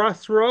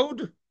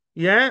crossroad.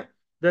 Yeah,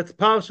 that's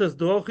parshas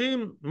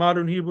drachim.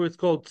 Modern Hebrew it's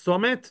called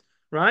tzomet,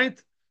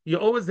 right? you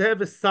always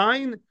have a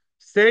sign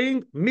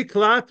saying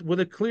miklat with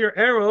a clear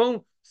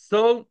arrow.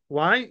 So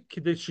why?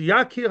 So the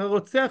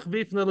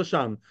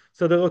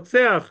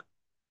Rotzeach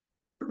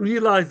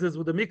realizes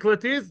what the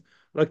miklat is.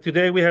 Like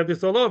today we have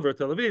this all over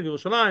Tel Aviv,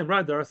 Yerushalayim,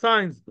 right? There are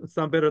signs,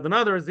 some better than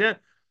others, yeah.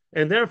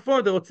 And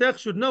therefore the Rotzeach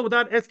should know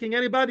without asking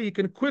anybody, he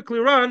can quickly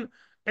run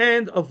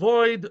and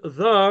avoid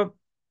the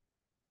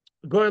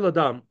Goyal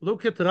Adam.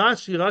 Look at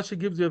Rashi. Rashi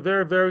gives you a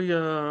very, very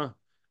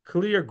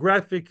clear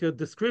graphic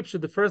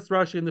description. The first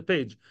Rashi in the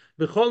page.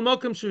 B'chol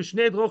mokem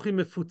shnei drochim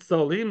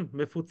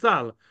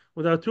mefutzal.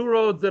 With our two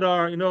roads that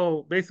are,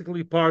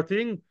 basically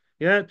parting,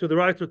 yeah, to the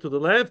right or to the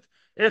left.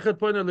 Echad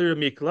pointed lir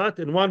miklat,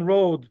 and one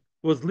road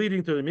was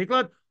leading to the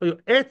miklat.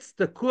 Etz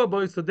takua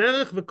boy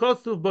saderech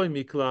v'kostuv boy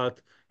miklat.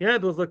 Yeah,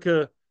 it was like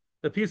a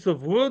piece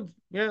of wood,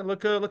 yeah,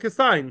 like a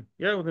sign,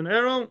 yeah, with an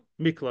arrow,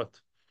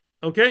 miklat.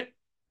 Okay.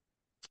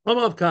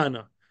 Of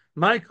Kana.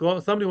 Michael,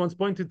 somebody once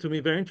pointed to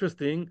me, very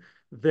interesting,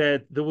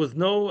 that there was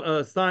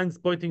no signs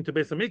pointing to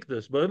Beis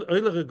Hamikdash, but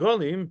Oile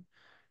Regolim,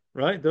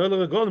 right? The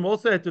Oile Regolim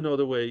also had to know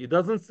the way. It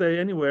doesn't say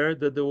anywhere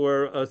that there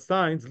were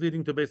signs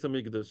leading to Beis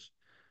Hamikdash.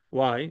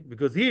 Why?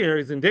 Because here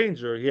he's in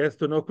danger. He has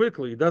to know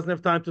quickly. He doesn't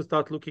have time to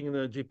start looking in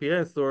the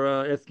GPS or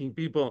asking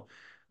people.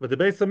 But the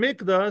Beis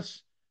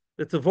Hamikdash,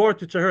 it's a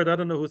word which I heard. I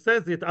don't know who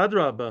says it.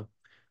 Adrabah.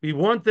 We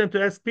want them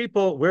to ask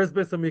people, where's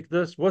Beis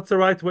Hamikdash? What's the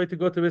right way to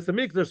go to Beis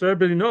Hamikdash? So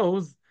everybody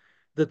knows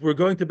that we're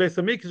going to Beis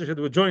Hamikdash and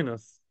will join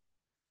us.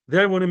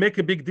 They want to make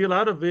a big deal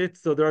out of it,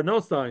 so there are no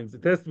signs.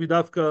 It has to be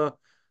dafka,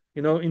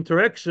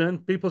 interaction.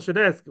 People should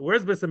ask,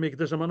 where's Beis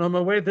Hamikdash? I'm on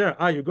my way there.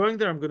 You're going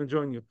there? I'm going to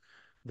join you.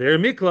 There,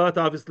 miklat,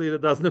 obviously,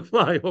 that doesn't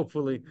apply,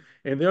 hopefully.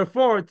 And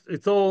therefore,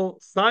 it's all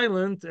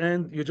silent,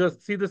 and you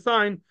just see the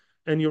sign,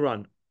 and you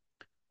run.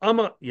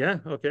 Yeah,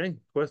 okay,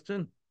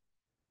 question?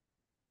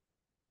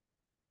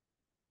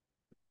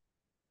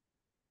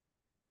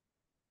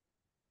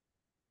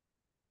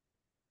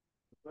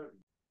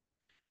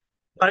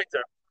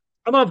 Weiter.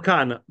 Amav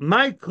Kana.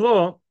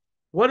 Micro.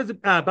 What is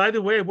it? By the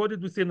way, what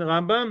did we see in the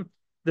Rambam?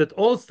 That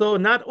also,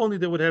 not only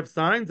they would have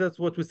signs, that's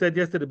what we said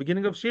yesterday at the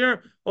beginning of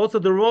Shiur, also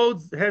the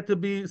roads had to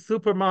be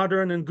super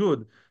modern and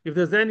good. If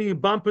there's any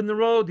bump in the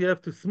road, you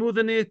have to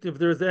smoothen it. If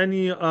there's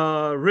any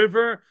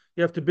river,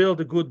 you have to build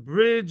a good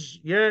bridge.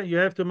 Yeah, you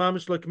have to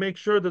make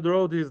sure that the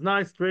road is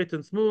nice, straight,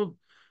 and smooth,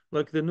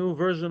 like the new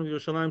version of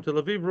Yerushalayim Tel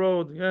Aviv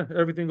road. Yeah,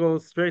 everything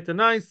goes straight and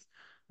nice.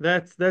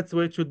 That's the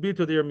way it should be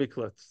to their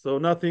miklat. So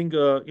nothing,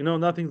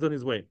 nothing's on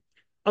his way.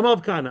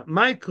 Amav Kana,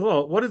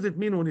 Micro, what does it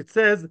mean when it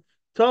says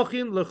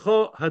Tochin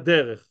lecho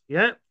haderech?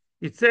 Yeah,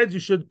 it says you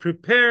should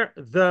prepare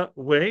the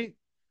way.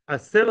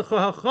 Aser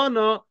lecho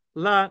hachono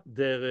la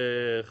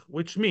derech,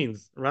 which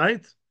means,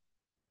 right?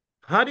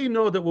 How do you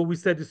know that what we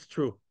said is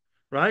true?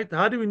 Right?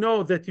 How do we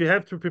know that you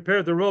have to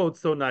prepare the road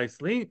so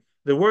nicely?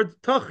 The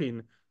word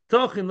tochin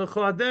lecho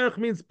haderech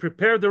means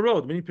prepare the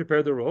road. Meaning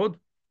prepare the road.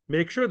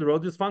 Make sure the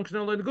road is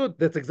functional and good.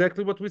 That's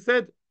exactly what we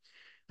said.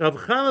 Now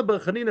we're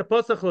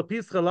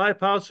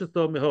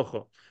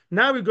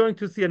going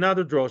to see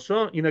another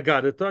drosha in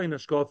Agadata, in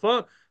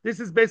Hashkafah. This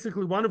is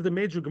basically one of the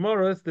major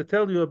Gemaras that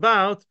tell you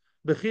about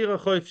Bechira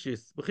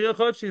Choifshis. Bechira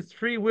Choifshis,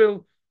 free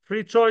will,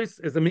 free choice,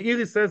 as the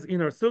Meiri says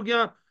in our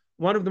Sugya,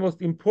 one of the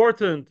most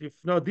important, if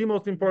not the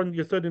most important,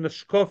 you said in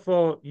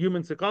Hashkafah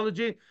human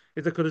psychology,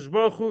 is that Kadosh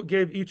Baruch Hu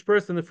gave each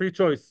person a free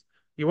choice.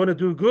 You want to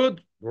do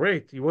good?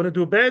 Great. You want to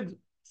do bad?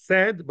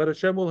 Sad, but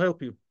Hashem will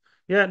help you.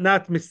 Yeah,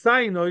 not but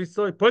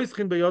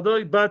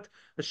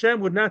Hashem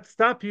would not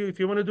stop you if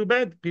you want to do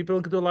bad.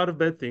 People can do a lot of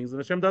bad things, and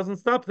Hashem doesn't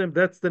stop them.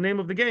 That's the name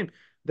of the game.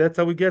 That's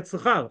how we get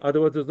sechar.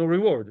 Otherwise, there's no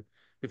reward.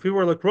 If we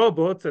were like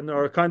robots and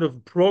are kind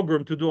of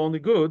programmed to do only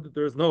good,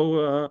 there's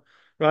no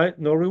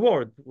no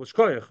reward. But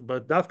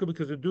dafka,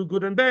 because you do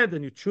good and bad,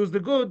 and you choose the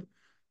good,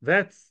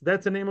 that's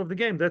the name of the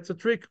game. That's a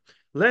trick.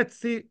 Let's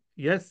see.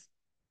 Yes,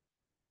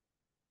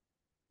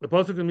 the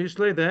pasuk in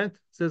Mishlei that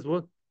says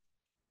what?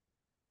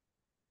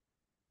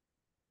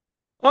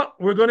 Oh,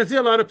 we're going to see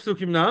a lot of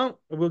psukim now.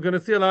 We're going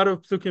to see a lot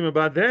of psukim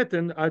about that,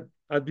 and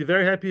I'd be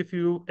very happy if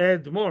you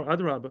add more.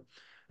 Adrabah.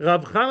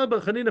 Rav Chama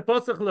bar Chanina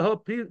posach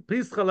leho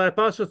pischa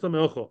la'pasha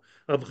sameocho.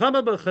 Rav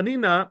Chama bar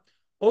Chanina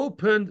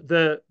opened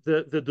the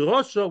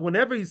drosha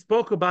whenever he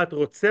spoke about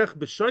rotzech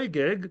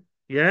b'shoigeg.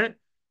 Yeah,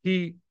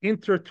 he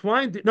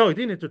intertwined. No, he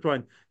didn't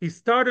intertwine. He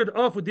started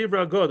off with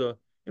divrei agoda.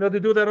 They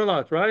do that a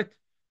lot, right?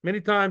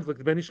 Many times, like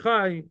the Ben Ish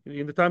Chai,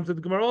 in the times of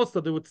the Gemara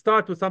also, they would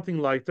start with something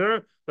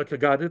lighter, like a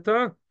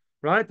gadita,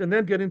 right? And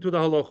then get into the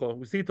halacha.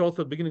 We see it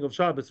also at the beginning of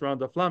Shabbos around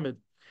the Flamed.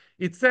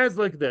 It says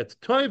like that,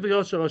 Toy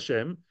v'yosher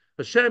Hashem,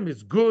 Hashem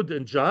is good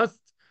and just,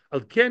 al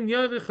ken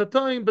yorech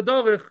hatoim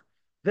b'dorech.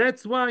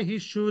 That's why he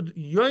should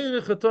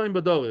yorech hatoim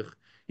b'dorech.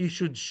 He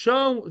should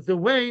show the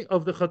way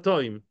of the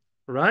chatoim,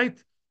 right?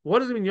 What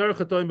does it mean yorech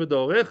hatoim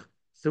b'dorech?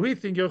 So we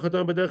think yorech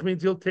hatoim b'dorech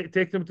means he'll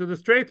take them to the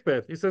straight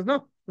path. He says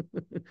no.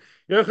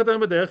 Yorech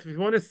hatoim b'dorech, if you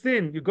want to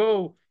sin, you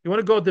want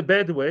to go the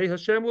bad way,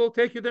 Hashem will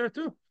take you there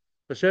too.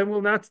 Hashem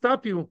will not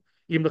stop you.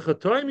 If a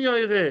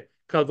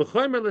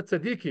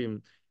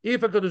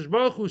Kadosh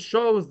Baruch Hu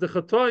shows the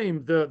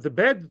chatoim the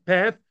bad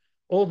path,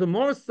 all the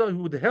more so he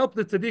would help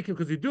the tzaddikim,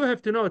 because you do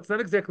have to know it's not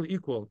exactly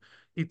equal.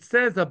 It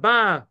says,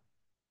 Abba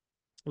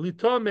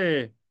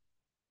litome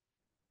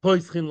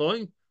poischin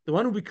loy. The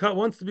one who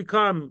wants to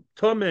become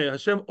Tome,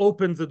 Hashem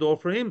opens the door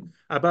for him.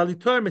 Abba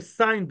litom is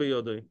signed by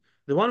Yodoi.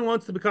 The one who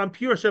wants to become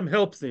pure, Hashem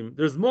helps him.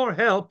 There's more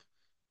help.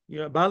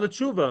 Yeah, Baal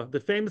Tshuva, the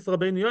famous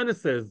Rabbeinu Yonah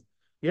says,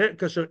 yeah,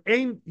 kasher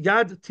ein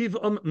yad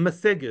tiv'om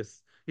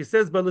maseges. He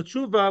says, Baal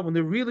Tshuva, when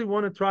they really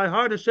want to try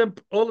hard, Hashem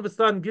all of a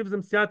sudden gives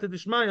them siyata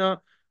dishmaya.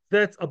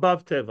 That's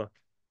above teva.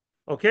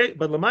 Okay,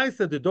 but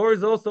Lamaisa, the door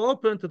is also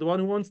open to the one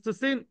who wants to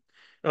sin.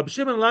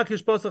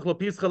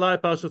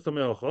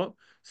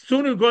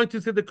 Soon we're going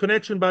to see the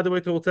connection, by the way,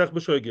 to Rotzech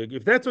B'Shoigeg.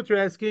 If that's what you're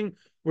asking,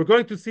 we're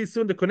going to see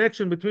soon the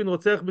connection between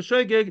Rotzech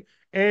B'Shoigeg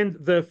and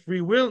the free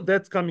will.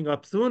 That's coming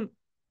up soon.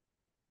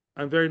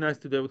 I'm very nice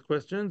today with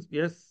questions.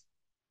 Yes.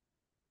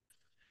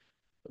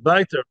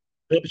 Weiter.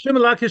 Rabbi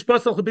Shimon Lakish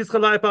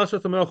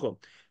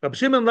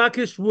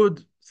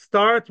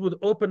would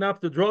open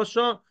up the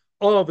drosha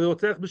of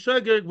Rotzech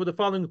B'Shoigeg with the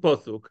following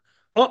pasuk.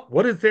 Oh,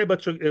 what does it say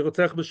about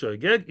Rotzech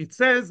B'Shoigeg? It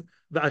says,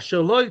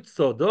 "V'asher lo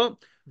yitzodo,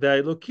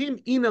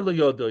 v'elokim ina lo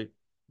yodoi."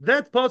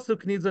 That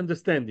pasuk needs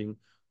understanding.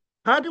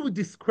 How do we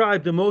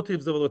describe the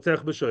motives of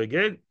Rotzech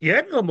B'Shoigeg? He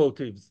had no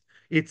motives.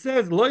 It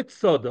says, "Lo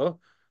yitzodo."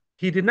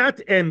 He did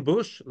not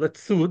ambush,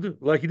 letzud,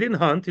 like he didn't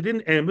hunt, he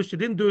didn't ambush, he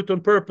didn't do it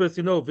on purpose,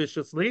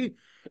 viciously.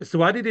 So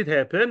why did it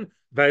happen?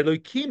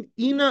 V'elokim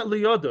ina lo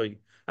yodoi.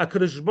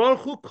 HaKadosh Baruch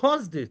Hu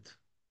caused it.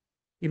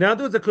 In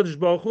other words, the Kodesh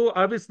Baruch Hu,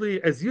 obviously,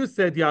 as you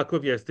said,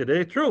 Yaakov,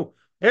 yesterday, true.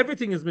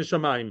 Everything is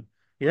Mishamayim.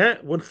 Yeah,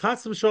 when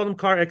Chas v'Shalom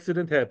car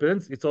accident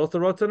happens, it's also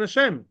Ratzon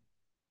Hashem.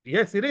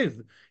 Yes, it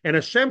is. And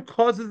Hashem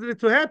causes it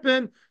to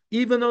happen,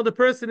 even though the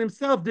person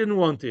himself didn't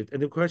want it.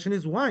 And the question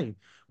is, why?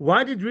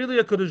 Why did really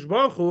a Kodesh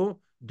Baruch Hu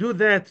do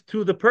that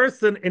to the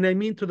person, and I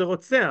mean to the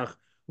Rotzeach?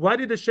 Why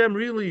did Hashem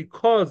really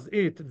cause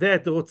it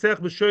that the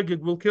Rotzech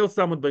B'Shoigeg will kill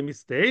someone by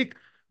mistake?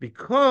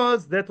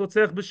 Because that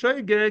Rotzech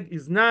B'Shoigeg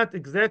is not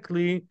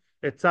exactly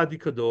a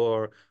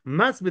tzaddik.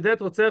 Must be that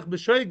Rotzech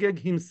B'Shoigeg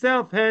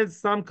himself has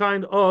some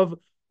kind of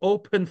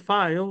open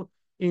file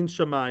in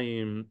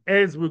Shamayim,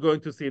 as we're going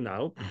to see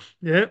now.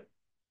 Yeah.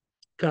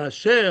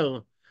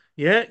 Kasher,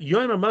 yeah,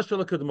 Yomi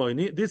Mashal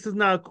Kadmoini. This is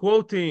now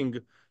quoting,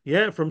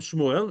 yeah, from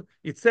Shmuel.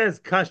 It says,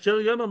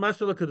 Kasher Yomi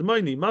Mashal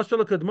Kadmoini.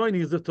 Mashal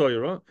Kadmoini is the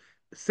Torah.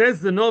 Says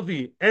the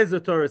Novi, as the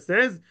Torah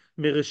says,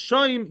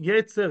 Mirishoim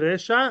Yetzer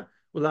Resha,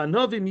 Ula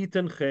Novi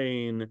Miten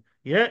Chein.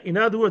 Yeah, in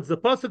other words, the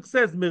pasuk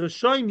says,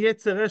 "Mirishoim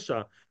yetzer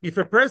resha." If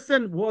a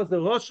person was a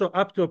rosha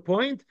up to a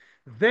point,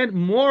 then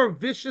more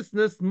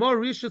viciousness, more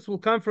rishus will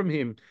come from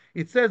him.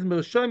 It says,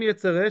 "Mirishoim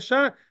yetzer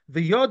resha."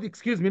 The yod,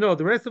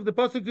 the rest of the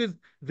pasuk is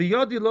the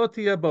yodi lo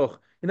tiyaboch.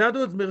 In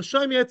other words,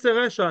 "Mirishoim yetzer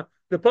resha."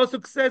 The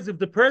pasuk says, if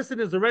the person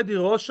is already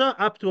rosha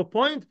up to a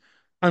point,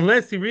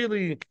 unless he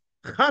really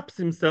chaps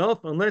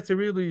himself, unless he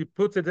really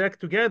puts it back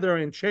together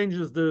and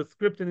changes the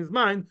script in his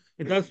mind,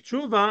 and does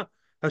tshuva,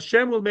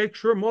 Hashem will make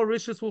sure more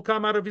riches will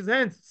come out of his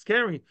hands.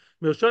 Scary.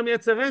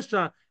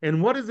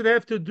 And what does it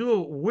have to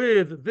do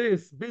with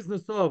this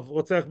business of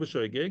Rotzech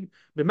B'Shoigeg?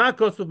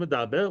 Makkos of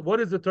Medaber.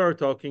 What is the Torah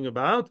talking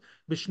about?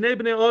 B'shnei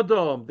bnei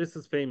Odom. This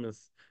is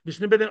famous.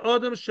 B'shnei bnei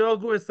Odom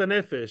shelgu es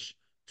hanefesh.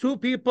 Two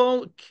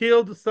people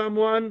killed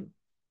someone,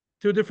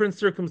 two different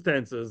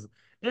circumstances.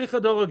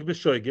 Echad oreg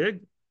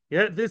b'shoigeg.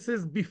 Yeah, this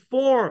is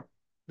before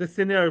the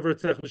scenario of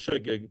Rotzech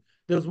B'Shoigeg.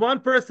 There's one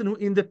person who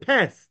in the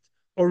past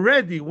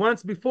already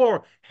once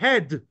before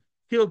had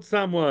killed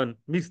someone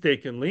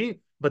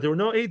mistakenly, but there were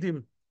no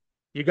edim.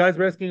 You guys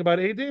were asking about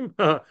edim?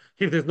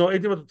 If there's no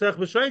edim at Rotzech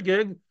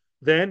B'Shoigeg,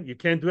 then you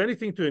can't do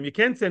anything to him. You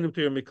can't send him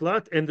to your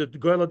miklat, and the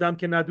Goel Adam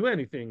cannot do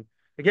anything.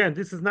 Again,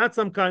 this is not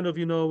some kind of,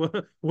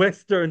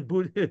 Western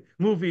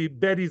movie,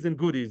 baddies and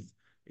goodies.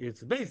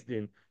 It's based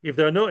in. If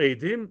there are no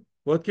edim,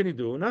 what can you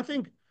do?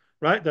 Nothing,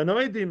 right? There are no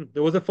edim.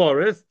 There was a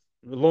forest,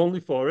 a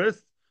lonely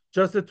forest,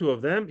 just the two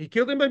of them. He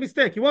killed him by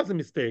mistake. It was a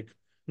mistake.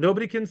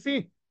 Nobody can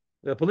see.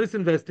 The police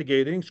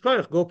investigating.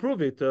 Shkoyach, go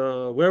prove it.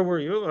 Where were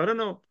you? I don't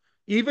know.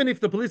 Even if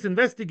the police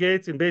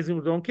investigates, in Beis Din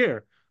we don't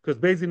care, because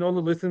Beis Din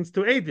only listens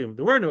to Eidim.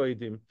 There were no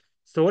Eidim.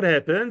 So what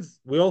happens?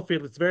 We all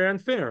feel it's very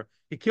unfair.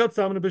 He killed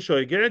someone in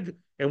B'Shoigeg,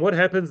 and what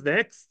happens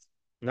next?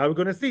 Now we're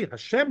going to see.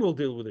 Hashem will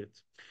deal with it.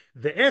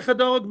 The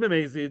Echadog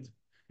B'Mezid.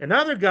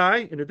 Another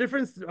guy, in a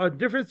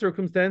different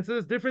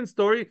circumstances, different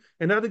story,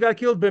 another guy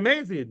killed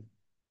B'Mezid.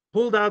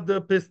 Pulled out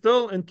the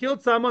pistol and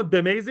killed someone.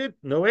 B'Mezid,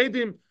 no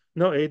Eidim.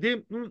 No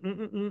edim.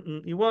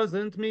 It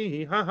wasn't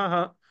me. Ha ha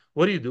ha.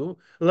 What do?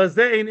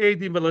 Lazein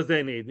edim,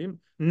 lazein edim.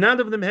 None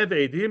of them have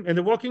edim, and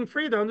they're walking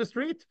free down the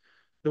street.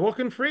 They're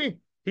walking free.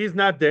 He's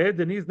not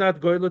dead, and he's not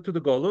goyla to the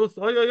golus.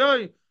 Oy oy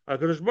oy.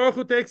 HaKadosh Baruch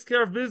Hu takes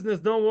care of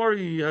business. Don't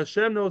worry.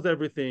 Hashem knows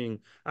everything.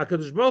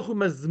 HaKadosh Baruch Hu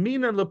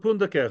mazminan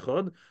lepunda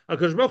kechod.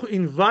 HaKadosh Baruch Hu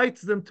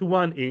invites them to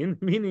one in,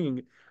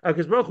 meaning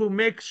HaKadosh Baruch Hu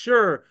makes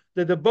sure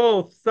that they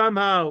both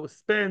somehow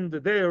spend the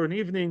day or an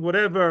evening,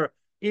 whatever,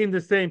 in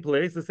the same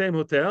place, the same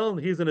hotel.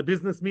 He's in a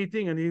business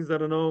meeting and he's, I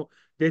don't know,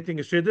 dating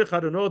a shidduch. I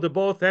don't know. They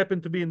both happen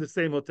to be in the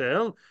same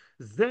hotel.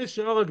 Zeh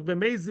she'oreg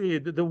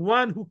b'mezid, the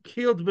one who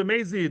killed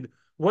b'mezid,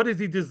 what does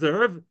he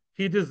deserve?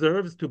 He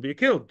deserves to be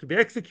killed, to be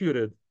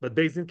executed. But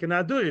Beis Din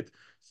cannot do it.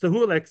 So who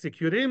will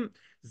execute him?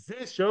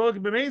 Zeh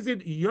she'oreg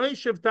b'mezid,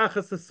 yoshev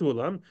tachas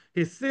hasulam.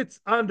 He sits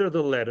under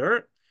the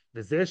ladder.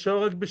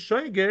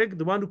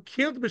 The one who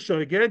killed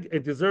B'shoigeg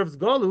and deserves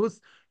Golus,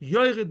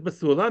 Yoirid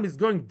Basulam, is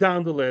going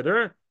down the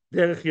ladder,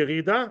 Derech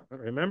Yerida,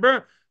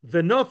 remember?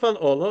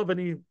 Venofal Olov, and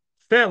he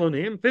fell on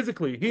him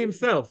physically, he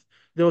himself.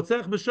 The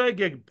Otzech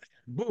B'shoigeg,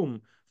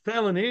 boom,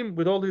 fell on him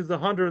with all his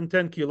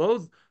 110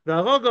 kilos, the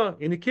Aroga,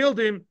 and he killed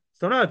him.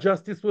 So now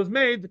justice was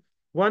made,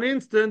 one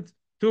instant,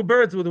 two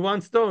birds with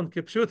one stone,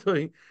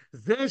 Kipshutoi.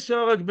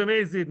 Zeh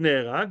B'mezid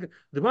Nerag,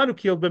 the one who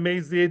killed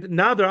B'mezid,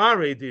 now there are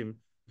Edim.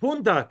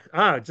 Pundak.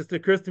 It just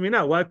occurs to me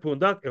now. Why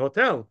Pundak? A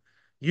hotel.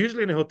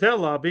 Usually in a hotel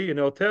lobby, in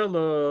a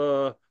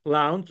hotel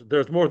lounge,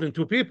 there's more than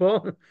two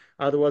people.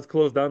 Otherwise,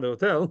 close down the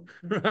hotel.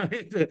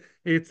 Right?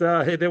 It's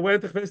they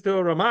went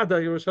to Ramada,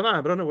 Yerushalayim.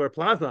 I don't know where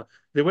Plaza.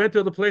 They went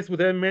to the place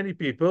with many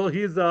people.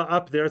 He's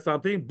up there,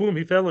 something. Boom,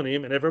 he fell on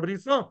him, and everybody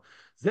saw.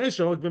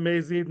 Zeshog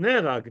b'mezid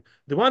nerag.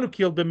 The one who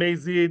killed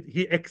b'mezid,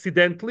 he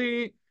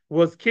accidentally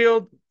was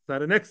killed. It's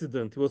not an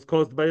accident. It was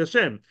caused by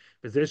Hashem.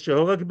 The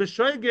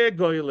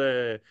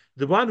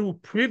one who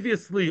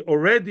previously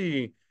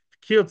already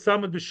killed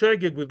someone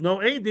b'shogeg with no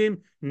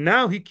edim,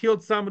 now he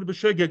killed someone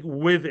b'shogeg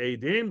with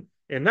edim,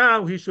 and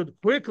now he should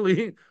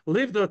quickly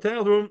leave the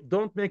hotel room.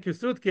 Don't make your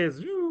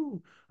suitcase.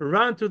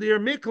 Run to the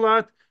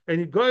miklat and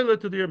you goyle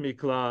to the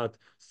miklat.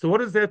 So what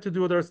does that have to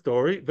do with our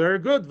story? Very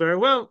good, very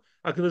well.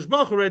 HaKadosh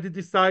Baruch Hu already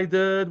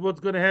decided what's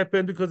going to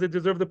happen because they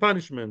deserve the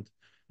punishment.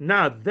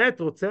 Now that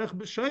Rotzech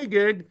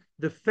b'Shoigeg,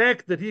 the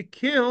fact that he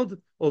killed,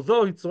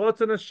 although it's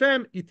Rotzen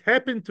Hashem, it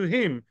happened to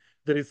him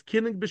that he's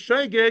killing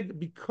b'Shoigeg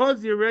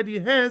because he already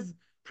has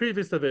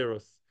previous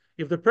Averos.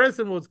 If the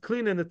person was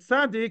clean and a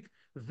tzaddik,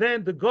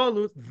 then the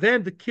Golus,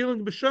 then the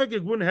killing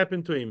b'Shoigeg wouldn't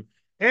happen to him.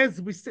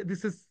 As we see,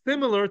 this is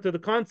similar to the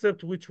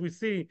concept which we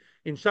see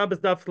in Shabbos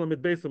Daf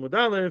Lamed Beis Amud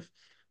Aleph,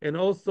 and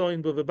also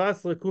in Bava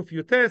Basra Kuf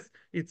Yutes.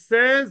 It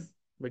says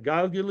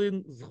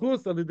Megalgilin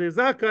Zchus Alidei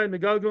Zakai,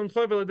 Megalgilin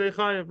Chov Alidei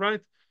Chayev,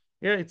 right?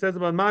 Yeah, it says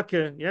about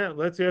Makkah. Yeah,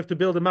 let's say you have to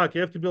build a Makkah,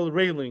 you have to build a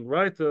railing,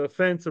 right? A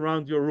fence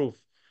around your roof.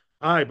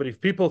 But if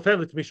people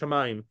fell, it's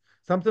Mishamayim.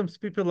 Sometimes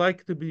people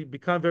like to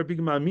become very big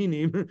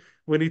ma'aminim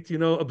when it,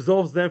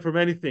 absolves them from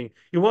anything.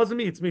 It wasn't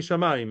me, it's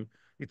Mishamayim.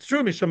 It's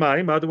true,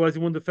 Mishamayim, otherwise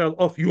you wouldn't have fell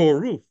off your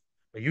roof.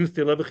 But you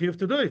still have a chiyuv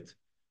to do it,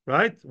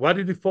 right? Why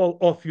did it fall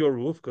off your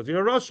roof? Because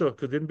you're a Rasha,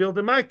 because you didn't build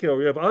a Makkah, or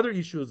you have other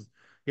issues.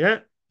 Yeah,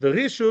 the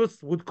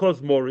rishus would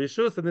cause more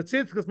rishus, and the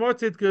tzidkus, more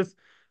tzidkus.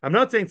 I'm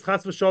not saying it's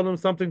chas v'shalom,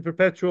 something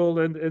perpetual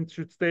and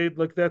should stay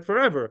like that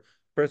forever.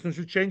 Person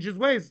should change his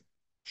ways.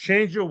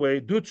 Change your way,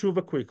 do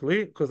tshuva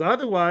quickly, because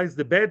otherwise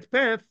the bad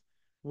path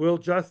will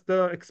just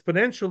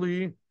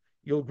exponentially,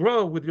 you'll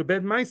grow with your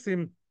bad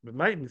maisim,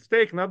 by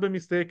mistake, not by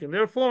mistake, and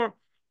therefore,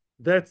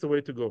 that's the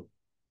way to go.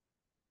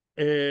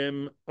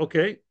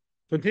 Okay,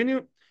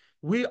 continue.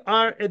 We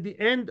are at the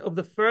end of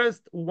the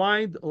first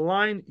wide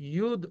line,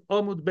 Yud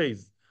Amud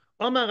Beis.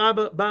 Omar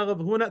Rabba Bar Rav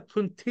Huna,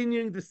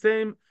 continuing the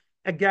same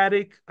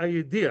agadic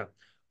idea.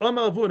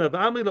 Omar Rav Huna,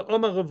 v'amri lo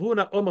Omar Rav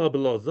Huna, Omar Rav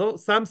Lozo.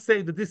 Some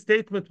say that this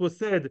statement was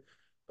said,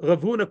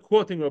 Rav Huna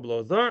quoting Rav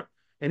Lozo,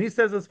 and he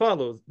says as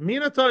follows: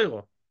 Mina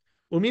Torah,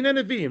 Umina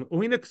Nevim,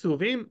 Umina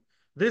Ksuvim.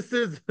 This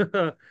is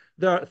there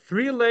are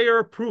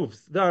three-layer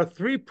proofs. There are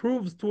three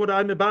proofs to what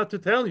I'm about to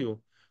tell you.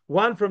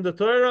 One from the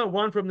Torah,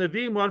 one from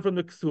Nevim, one from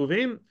the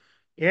Ksuvim.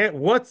 And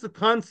what's the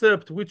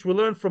concept which we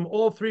learn from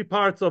all three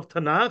parts of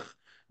Tanakh?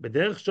 The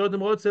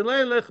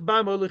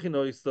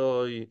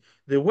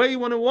way you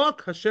want to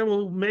walk, Hashem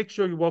will make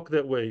sure you walk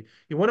that way.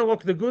 You want to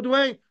walk the good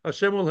way,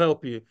 Hashem will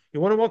help you.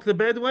 You want to walk the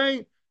bad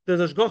way,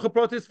 there's Hashkafah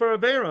Pratis for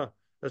Avera.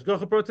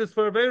 Hashkafah Pratis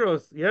for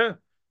Averos, yeah.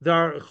 There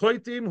are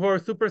choitim who are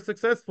super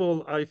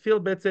successful. I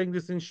feel bad saying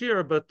this in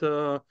Shiur, but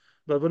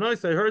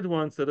Banois, I heard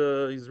once that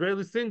an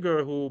Israeli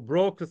singer who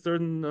broke a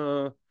certain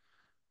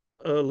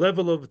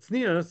level of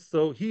tznius,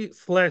 so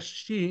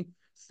he/she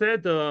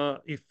said,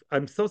 if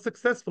I'm so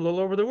successful all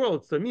over the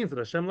world, so it means that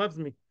Hashem loves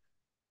me.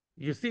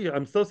 You see,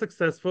 I'm so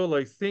successful,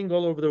 I sing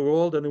all over the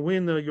world and I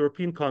win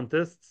European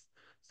contests,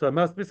 so I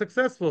must be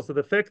successful. So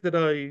the fact that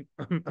I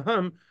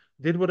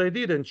did what I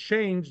did and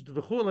changed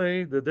the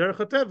derech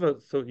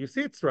hateva, so you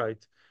see it's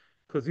right.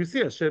 Because you see,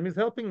 Hashem is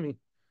helping me.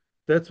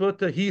 That's what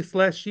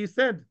he/she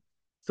said.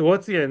 So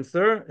what's the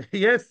answer?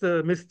 Yes,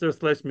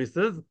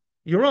 Mr/Mrs.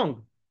 You're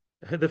wrong.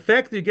 The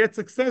fact you get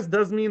success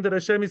does mean that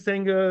Hashem is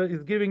saying,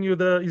 is giving you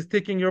is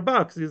ticking your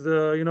box, is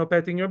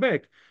patting your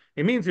back.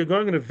 It means you're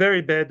going in a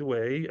very bad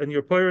way, and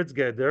your pirates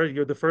get there.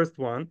 You're the first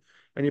one,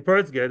 and your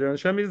pirates get there, and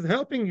Hashem is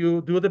helping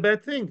you do the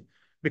bad thing,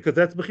 because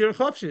that's b'chir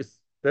chavshis.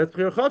 That's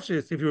b'chir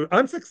chavshis. If you're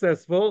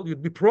unsuccessful,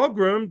 you'd be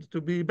programmed to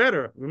be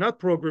better. You're not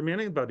programming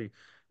anybody.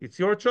 It's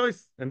your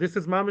choice. And this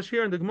is mamash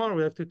here in the Gemara.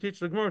 We have to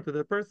teach the Gemara to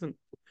that person.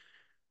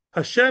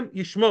 Hashem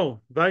Yishmo,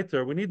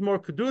 weiter. We need more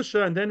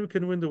Kedusha, and then we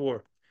can win the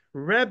war.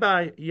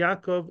 Rabbi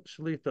Yaakov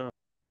Shlita.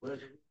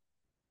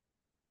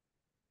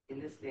 In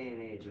this day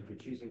and age, if you're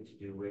choosing to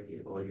do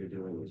wicked, all you're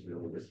doing is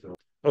really destroying.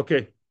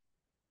 Okay.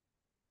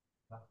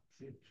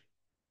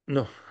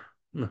 No,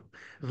 no.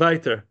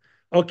 Weiter.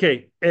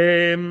 Okay.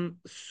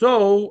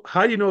 So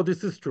how do you know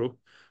this is true?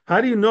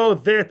 How do you know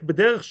that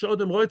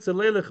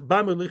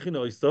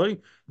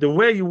the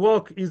way you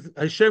walk is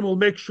Hashem will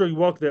make sure you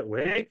walk that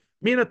way?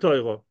 Mina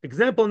Torah.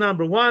 Example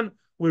number one,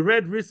 we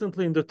read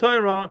recently in the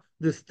Torah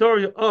the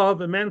story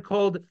of a man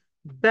called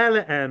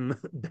Balaam.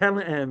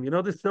 Balaam. You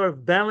know the story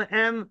of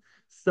Balaam?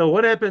 So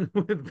what happened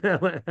with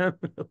Balaam?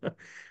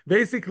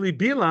 Basically,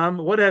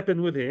 Bilam, what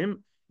happened with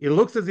him? It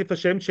looks as if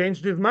Hashem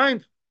changed his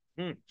mind.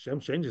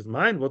 Hashem changed his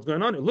mind. What's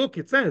going on? Look,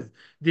 it says,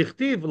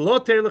 Dichtiv lo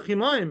telech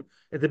imohim.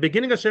 At the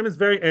beginning, Hashem is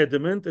very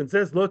adamant and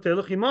says, Lo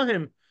telech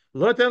imohim.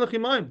 Lo telech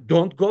imohim.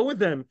 Don't go with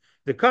them.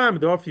 They come,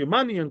 they offer you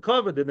money and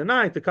covered in the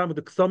night. They come with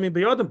the ksomim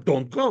beyodem.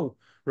 Don't go.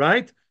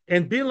 Right?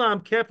 And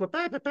Bilam kept,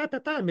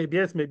 maybe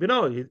yes, maybe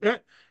no.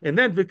 And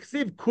then,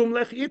 Viksiv kum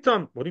lech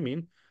itam. What do you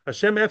mean?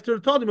 Hashem after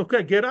told him,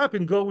 okay, get up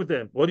and go with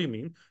them. What do you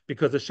mean?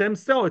 Because Hashem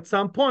saw at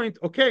some point,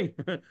 okay,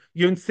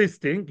 you're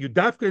insisting, you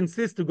dafka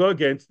insist to go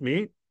against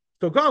me,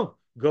 so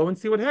go and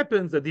see what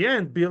happens. At the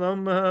end,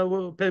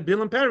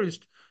 Bilam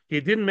perished.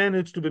 He didn't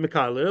manage to be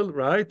Mekalel,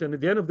 right? And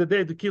at the end of the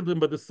day, they killed him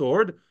by the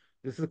sword.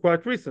 This is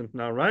quite recent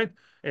now, right?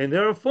 And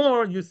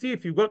therefore, you see,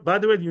 if you go, by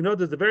the way, you know,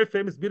 there's a very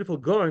famous, beautiful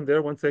Goin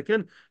there. 1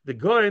 second. The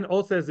Goin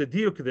also has a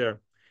diuk there.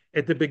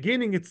 At the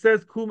beginning, it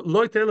says,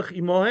 Lo telech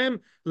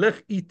imohem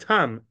lech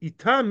itam.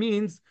 Itam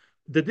means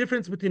the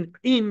difference between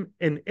im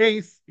and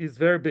ace is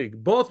very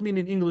big. Both mean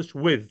in English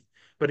with.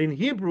 But in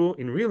Hebrew,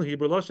 in real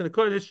Hebrew, Lashon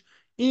HaKodesh,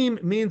 im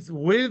means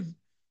with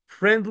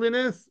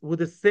friendliness, with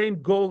the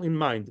same goal in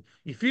mind.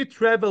 If you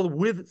travel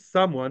with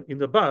someone in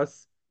the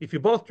bus, if you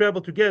both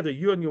travel together,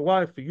 you and your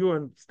wife, you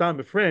and Stam,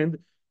 a friend,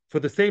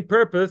 for the same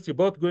purpose, you're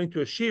both going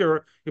to a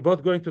shiur, you're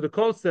both going to the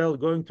kosel,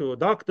 going to a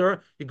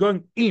doctor, you're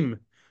going im.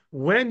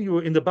 When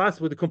you're in the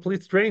bus with a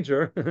complete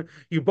stranger,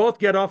 you both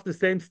get off the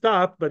same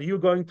stop, but you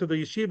going to the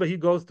yeshiva, he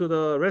goes to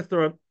the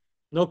restaurant.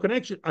 No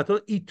connection. I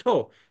thought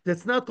ito.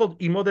 That's not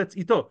called imo, that's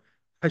ito.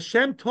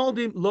 Hashem told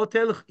him, Lo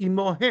telech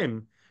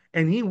imohem,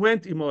 and he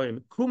went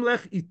imohem. Kum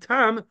lech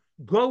itam,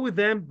 go with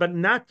them, but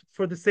not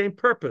for the same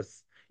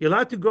purpose. You're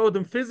allowed to go with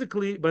them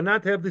physically, but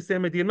not have the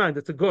same idea in mind.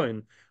 That's a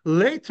goin.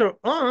 Later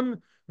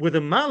on, with the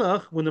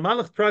malach, when the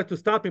malach tried to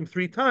stop him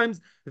 3 times,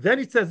 then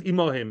it says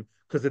imohem.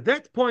 Because at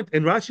that point,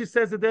 and Rashi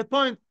says at that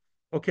point,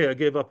 okay, I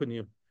gave up on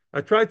you.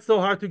 I tried so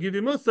hard to give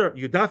you Musar.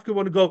 You dafka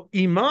want to go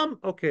imam?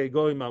 Okay,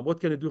 go imam.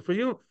 What can I do for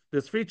you?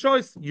 There's free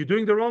choice. You're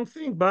doing the wrong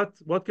thing, but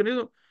what can you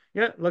do?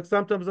 Yeah, like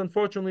sometimes,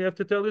 unfortunately, you have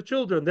to tell your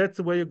children, that's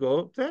the way you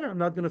go. I'm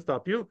not going to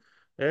stop you.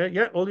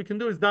 Yeah, all you can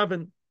do is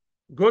daven.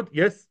 Good,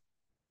 yes.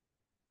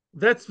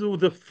 That's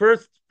the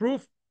first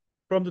proof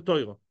from the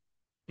Torah.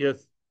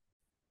 Yes.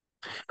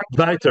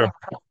 Weiter.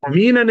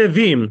 Mina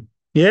Nevim.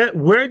 Yeah,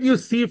 where do you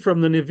see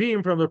from the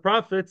Nevi'im, from the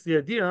prophets, the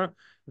idea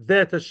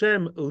that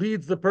Hashem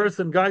leads the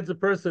person, guides the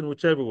person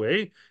whichever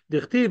way?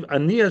 Dichtiv,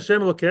 Ani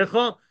Hashem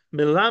lokecha,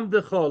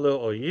 melamdecha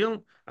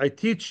le'oil. I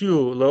teach you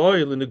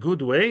le'oil in a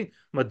good way.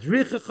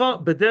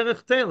 Madrichecha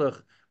bederech telech.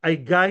 I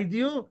guide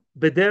you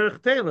bederech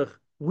telech.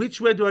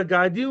 Which way do I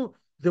guide you?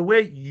 The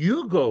way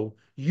you go.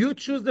 You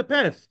choose the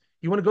path.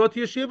 You want to go to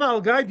Yeshiva? I'll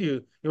guide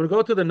you. You want to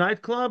go to the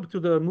nightclub, to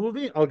the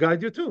movie? I'll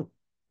guide you too.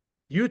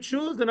 You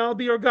choose, and I'll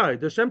be your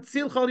guide. Hashem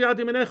tzil chol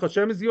yadim enecha.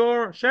 Hashem is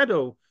your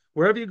shadow.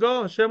 Wherever you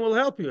go, Hashem will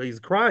help you.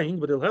 He's crying,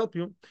 but he'll help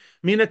you.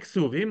 Mina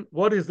ksuvim.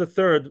 What is the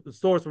third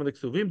source from the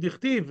ksuvim?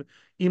 Dichtiv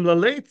im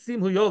laleitzim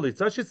hu yolitz.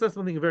 Rashi says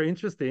something very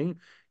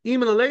interesting.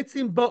 Im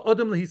laleitzim ba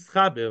odem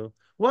lehischaber.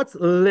 What's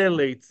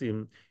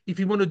leleitzim? If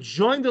you want to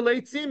join the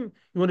leitzim,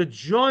 you want to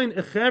join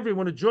a chaver, you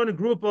want to join a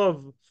group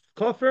of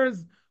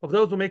koffers, of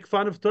those who make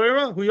fun of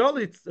Torah, hu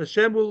yolitz.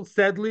 Hashem will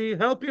sadly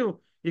help you.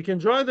 You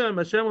can join them.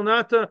 Hashem will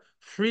not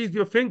freeze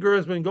your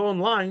fingers when you go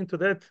online to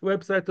that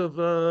website of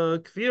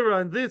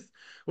Kfira and this.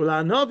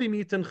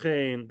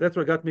 That's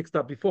where I got mixed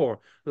up before.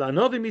 But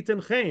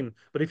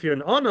if you're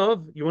an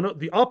Onov, you want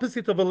the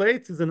opposite of a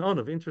late is an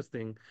Onov.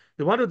 Interesting.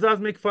 The one who does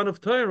make fun of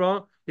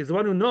Torah is the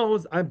one who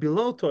knows I'm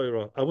below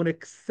Torah. I want to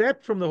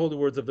accept from the holy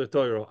words of the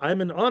Torah.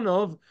 I'm an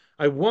Onov.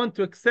 I want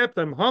to accept.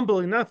 I'm humble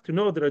enough to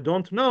know that I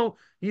don't know.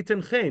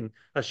 Yiten chen.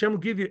 Hashem will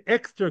give you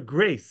extra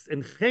grace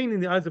and chen in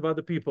the eyes of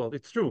other people.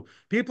 It's true.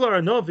 People are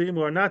Anovim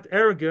who are not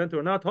arrogant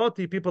or not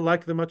haughty. People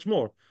like them much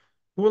more.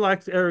 Who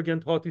likes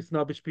arrogant, haughty,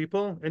 snobbish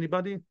people?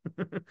 Anybody?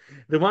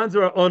 The ones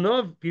who are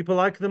Onov, people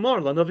like them more.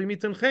 Lanovim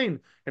yiten chen.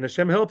 And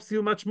Hashem helps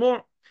you much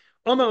more.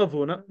 Omar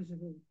Avuna.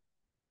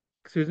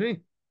 Excuse me?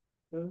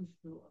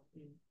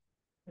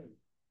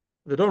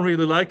 They don't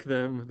really like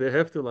them. They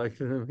have to like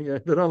them. Yeah,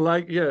 they don't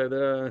like.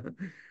 Yeah,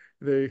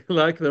 they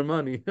like their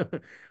money,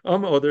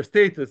 or their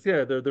status.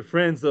 Yeah, they're the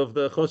friends of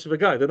the Choshev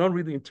guy. They don't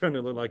really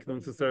internally like them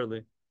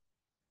necessarily.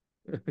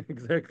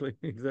 Exactly.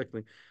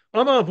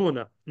 Amar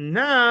Avuna.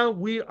 Now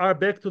we are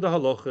back to the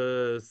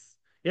halachas.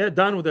 Yeah,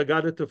 done with the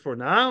Agadah for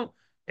now,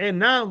 and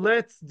now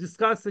let's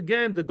discuss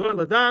again the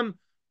Goel Adam.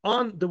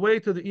 on the way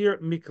to the Ir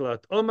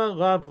Miklat. Omar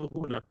Rav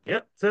Huna.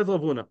 Yeah, says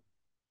Rav Huna.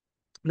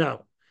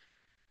 Now,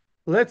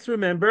 let's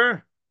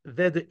remember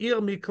that the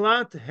Ir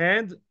Miklat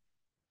had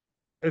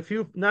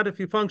not a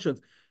few functions.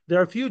 There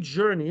are a few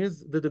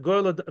journeys that the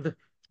Rotzech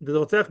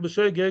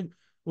B'Shoigeg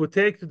would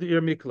take to the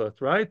Ir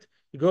Miklat, right?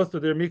 He goes to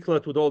the Ir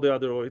Miklat with all the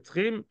other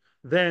Oitzchim.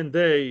 Then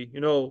they,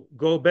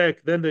 go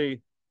back. Then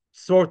they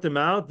sort them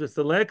out. They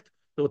select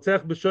the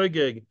Rotzech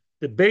B'Shoigeg.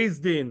 The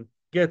Beis Din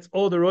gets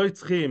all the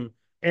Oitzchim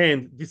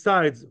and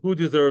decides who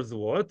deserves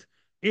what.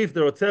 If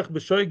the Rotzech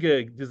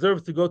B'Shoigeg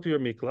deserves to go to Ir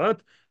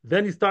Miklat,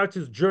 then he starts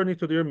his journey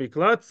to the Ir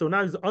Miklat. So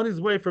now he's on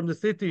his way from the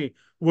city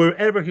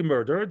wherever he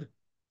murdered.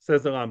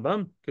 Says the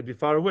Rambam, could be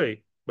far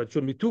away, but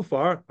shouldn't be too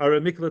far. Our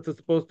miklat is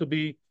supposed to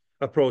be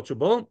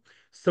approachable.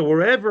 So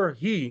wherever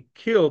he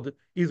killed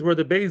is where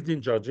the Beis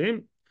Din judge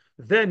him.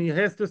 Then he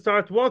has to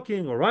start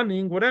walking or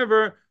running,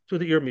 whatever, to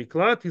the Ir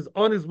Miklat. He's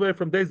on his way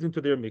from Beis Din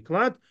to the Ir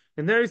Miklat,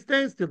 and there he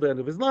stays till the end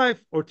of his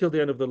life, or till the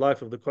end of the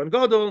life of the Kohen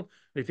Gadol.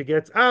 If he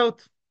gets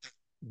out,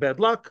 bad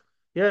luck,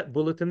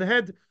 bullet in the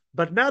head.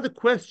 But now the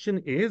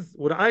question is,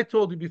 what I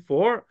told you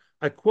before,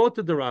 I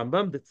quoted the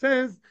Rambam that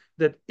says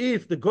that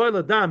if the Goel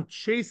Adam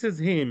chases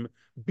him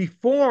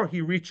before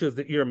he reaches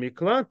the Ir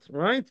Miklat,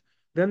 right,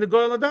 then the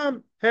Goel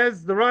Adam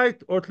has the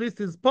right, or at least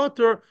his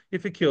potter,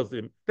 if he kills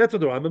him. That's what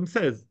the Rambam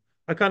says.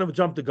 I kind of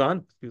jumped the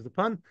gun, excuse the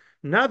pun.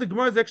 Now the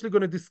Gemara is actually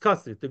going to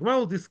discuss it. The Gemara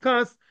will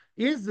discuss,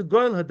 is the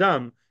Goel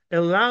Adam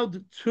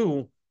allowed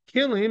to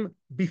kill him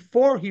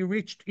before he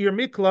reached Ir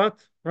Miklat,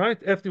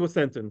 right, after he was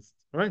sentenced,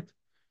 right?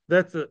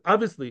 That's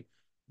obviously,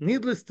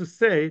 needless to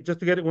say, just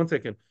to get it 1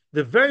 second,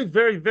 the very,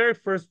 very, very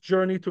first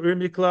journey to Ir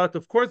Miklat,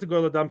 of course, the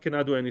Goel Adam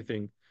cannot do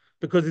anything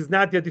because he's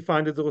not yet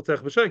defined as a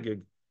Rotzech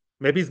B'Shogeg.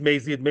 Maybe he's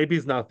mazid, maybe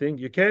he's nothing.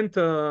 You can't,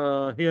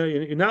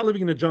 you're not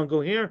living in the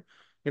jungle here.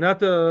 You're not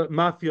the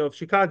mafia of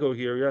Chicago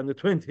here. You're in the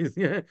 20s.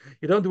 Yeah?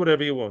 You don't do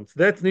whatever you want.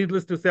 That's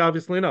needless to say,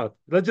 obviously not.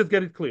 Let's just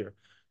get it clear.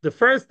 The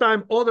first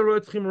time all the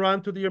Rotzchim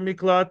run to the Ir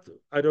Miklat,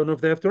 I don't know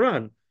if they have to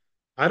run.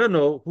 I don't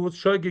know who's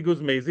Shogeg, who's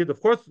mazid.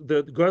 Of course,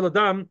 the Goel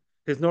Adam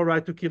has no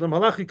right to kill him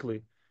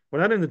halachically. We're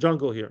not in the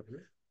jungle here.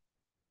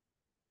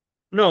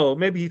 No,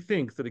 maybe he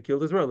thinks that he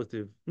killed his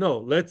relative. No,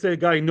 let's say a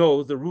guy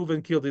knows that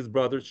Reuven killed his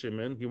brother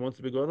Shimon. He wants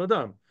to be Goel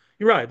Adam.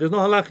 You're right. There's no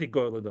halachic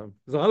Goel Adam.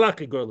 There's a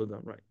halachic Goel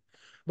Adam, right?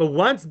 But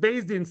once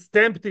Beis Din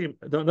stamped him,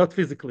 no, not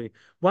physically,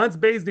 once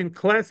Beis Din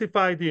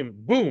classified him,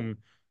 boom,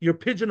 you're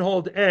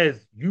pigeonholed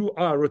as you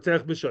are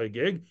Rotzech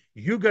B'Shoigeg.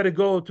 You got to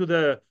go to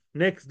the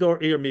next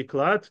door Ir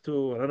Miklat,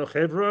 to, I don't know,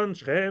 Hebron,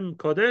 Shechem,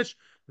 Kodesh.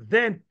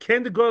 Then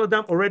can the Goel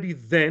Adam already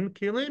then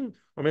kill him?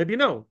 Or maybe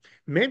no.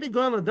 Maybe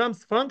Goel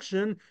Adam's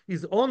function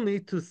is only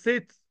to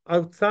sit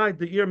outside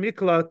the Ir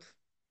Miklat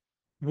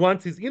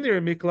once he's in the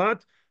Ir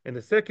Miklat, and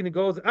the second he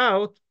goes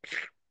out,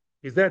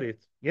 is that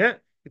it? Yeah?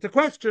 It's a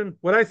question.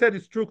 What I said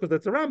is true because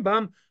that's a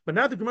Rambam, but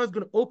now the Gemara is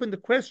going to open the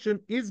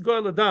question, is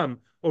Goel Adam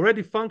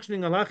already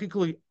functioning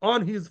halachically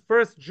on his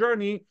first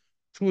journey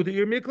to the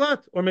Ir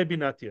Miklat, or maybe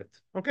not yet?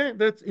 Okay?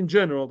 That's in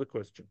general the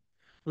question.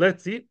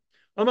 Let's see.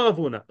 Amar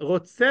Avuna,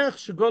 Rotzech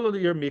shegolo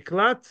le'ir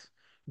miklat.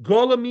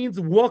 Gola means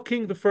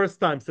walking the first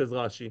time, says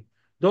Rashi.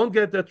 Don't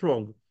get that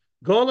wrong.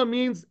 Gola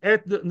means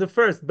at the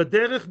first.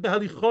 B'derech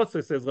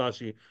behalichose, says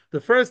Rashi.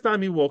 The first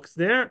time he walks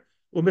there.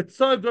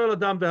 Umetzoy Goel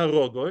Adam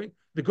beharogoi.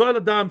 The Goel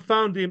Adam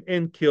found him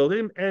and killed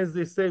him. As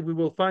they say, we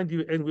will find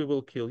you and we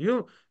will kill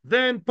you.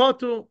 Then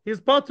potu, he's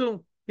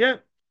potu. Yeah.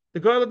 The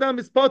Goel Adam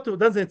is potu.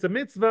 Doesn't say it's a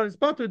mitzvah. He's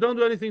potu. Don't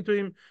do anything to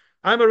him.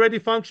 I'm already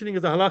functioning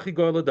as a halachi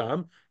Goel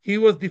Adam. He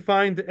was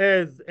defined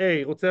as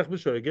a Rotzech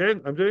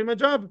B'Shoigeg. I'm doing my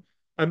job.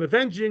 I'm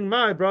avenging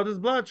my brother's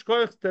blood.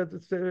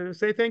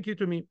 Say thank you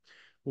to me.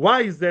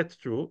 Why is that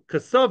true?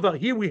 Kasova,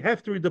 here we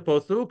have to read the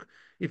posuk.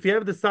 If you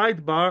have the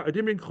sidebar, I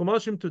didn't bring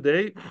Chumoshim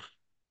today,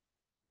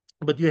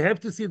 but you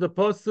have to see the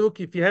posuk.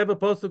 If you have a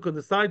posuk on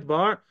the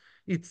sidebar,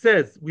 it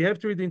says, we have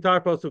to read the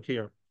entire posuk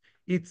here.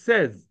 It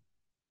says,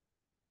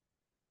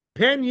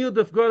 Pen Yud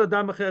of Goel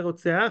Adam Acher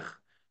Rotzeach.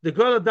 The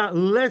Goel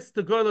Adam, lest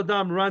the Goel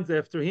Adam runs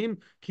after him,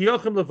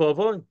 Kiyochem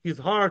Levovo, his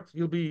heart,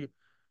 he'll be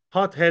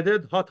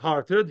hot-headed,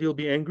 hot-hearted, he'll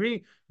be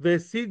angry.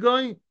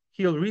 Vesigoy,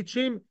 he'll reach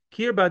him.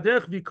 Kir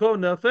Badech Viko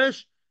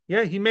Nefesh,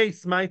 yeah, he may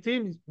smite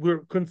him. We're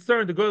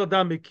concerned the Goel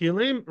Adam may kill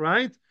him,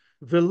 right?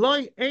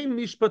 Veloy ein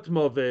mishpat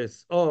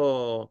moves.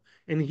 Oh,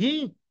 and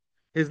he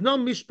has no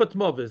mishpat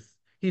moves.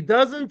 He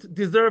doesn't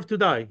deserve to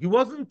die. He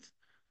wasn't,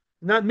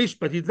 not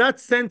mishpat, he's not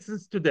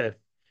sentenced to death.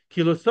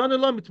 Kiloson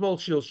elam mitmol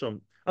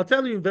shilshom. I'll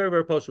tell you very,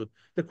 very poshut.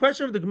 The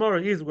question of the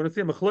Gemara is, we're going to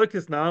say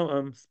machloekes now.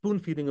 I'm spoon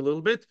feeding a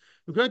little bit.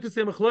 We're going to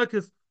say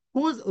machloekes.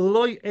 Who is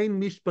loy ein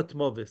mishpat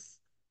movis?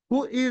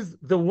 Who is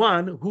the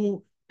one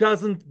who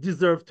doesn't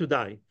deserve to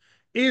die?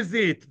 Is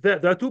it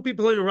that there are two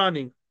people who are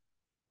running?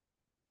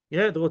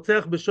 Yeah, the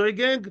Rotzech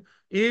B'Shoigeg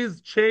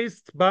is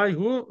chased by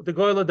who? The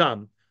Goel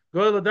Adam.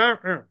 Goel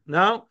Adam.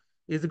 Now,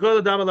 is the Goel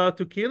Adam allowed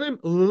to kill him?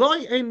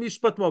 Loy ein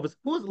mishpat movis.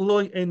 Who's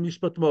loy ein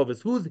mishpat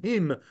movis? Who's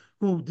him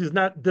who does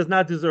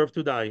not deserve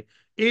to die?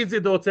 Is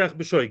it Otzech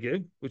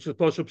b'shoigeg, which is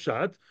Poshup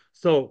Pshat?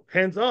 So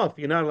hands off,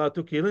 you're not allowed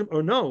to kill him,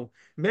 or no?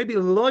 Maybe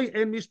loy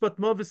en mishpat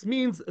movis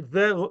means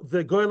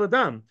the goel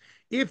adam.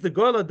 If the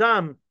goel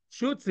adam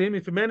shoots him,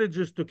 if he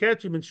manages to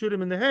catch him and shoot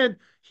him in the head,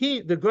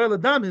 the goel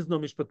adam has no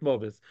mishpat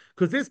movis,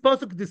 because this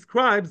pasuk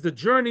describes the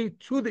journey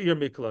to the Ir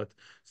Miklat.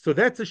 So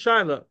that's a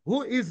shaila.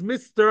 Who is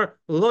Mister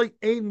loy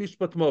ein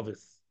mishpat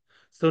movis?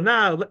 So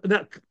now,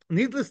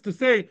 needless to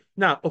say,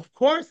 now of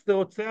course the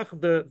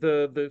otzech,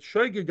 the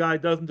shoige guy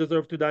doesn't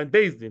deserve to die in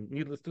Beis Din.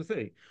 Needless to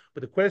say,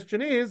 but the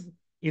question is,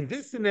 in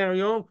this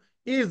scenario,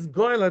 is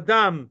goel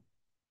adam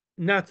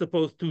not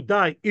supposed to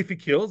die if he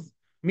kills,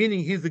 meaning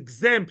he's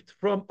exempt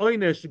from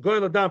oynesh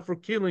goel adam for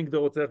killing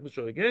the otzech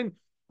b'shoigeg?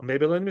 Or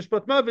maybe len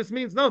mishpat mavis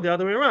means no, the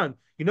other way around.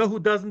 You know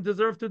who doesn't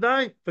deserve to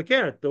die?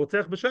 Fakert, the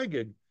otzech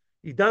b'shoigeg.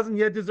 He doesn't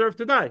yet deserve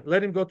to die.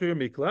 Let him go to your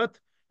miklat.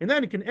 And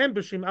then you can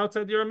ambush him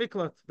outside your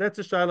miklat. That's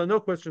a shaila.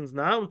 No questions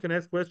now. We can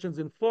ask questions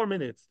in 4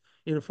 minutes.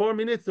 In 4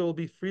 minutes, there will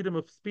be freedom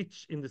of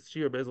speech in this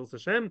Shiur, Be'ezras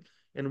Hashem.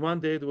 And one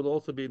day it will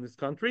also be in this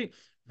country.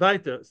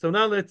 Weiter. So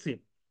now let's see.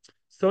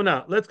 So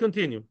now let's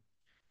continue.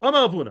 The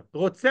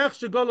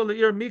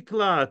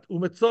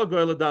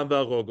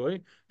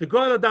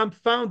Goel Adam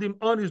found him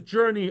on his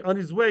journey, on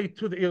his way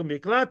to the Ir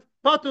Miklat.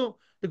 Patu.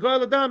 The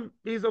Goel Adam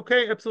is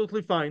okay,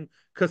 absolutely fine.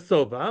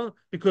 Kasova,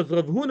 because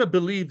Rav Huna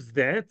believes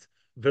that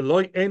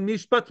Veloy en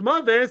mishpat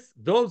maves,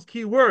 those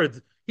key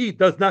words, he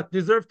does not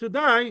deserve to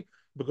die.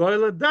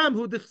 Goel Adam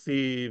hu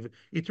dichsiv.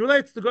 It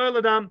relates to Goel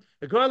Adam.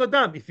 A Goel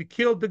Adam, if he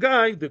killed the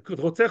guy, the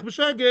rotzech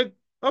b'shegeg,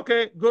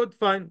 okay, good,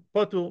 fine,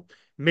 patu.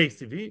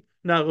 Meisivi.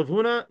 Now Rav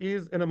Huna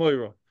is an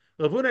Amoira.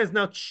 Rav Huna is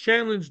now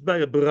challenged by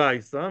a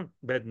Braisa,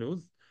 bad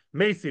news.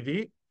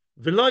 Meisivi.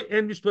 Veloy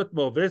en mishpat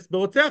maves,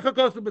 berotzech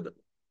hakos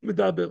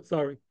medaber,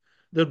 sorry.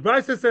 The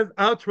Braisa says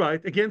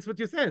outright against what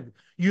you said.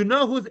 You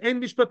know who's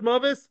en mishpat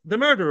maves? The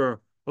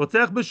murderer.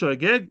 Rotzech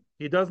b'shogeg,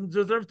 he doesn't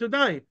deserve to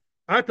die.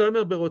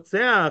 Atomer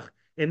berotzeach.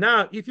 And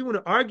now, if you want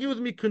to argue with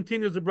me,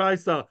 continues the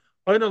Braisa,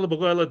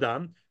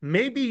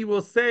 maybe you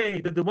will say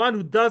that the one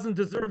who doesn't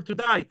deserve to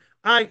die,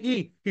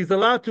 i.e., he's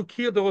allowed to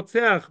kill the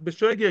Rotzech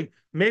b'shogeg,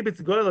 maybe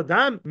it's Goel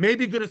Adam.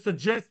 Maybe you're going to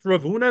suggest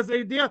Rav Huna's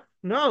idea.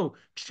 No.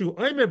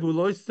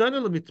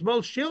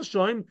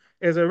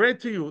 As I read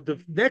to you,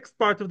 the next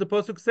part of the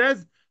pasuk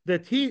says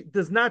that he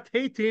does not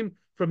hate him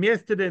from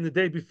yesterday and the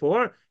day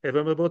before. Yeah?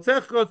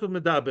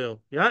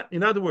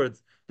 In other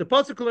words, the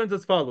pasuk learns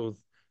as follows: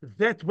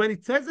 that when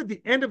it says at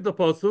the end of the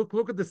pasuk,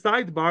 look at the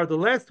sidebar, the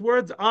last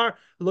words are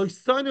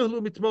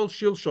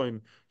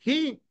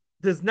he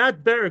does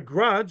not bear a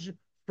grudge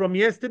from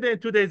yesterday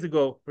and 2 days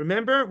ago.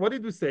 Remember, what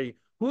did we say?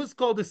 Who's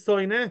called the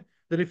soine?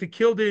 That if he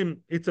killed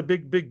him, it's a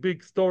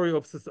big story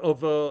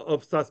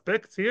of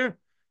suspects here.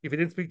 If he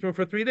didn't speak to him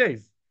for 3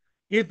 days.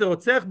 If the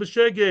Otzech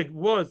b'shegeg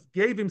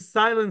gave him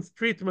silence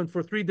treatment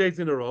for 3 days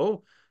in a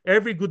row,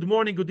 every good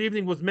morning, good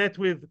evening was met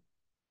with,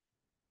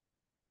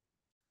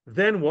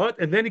 then what?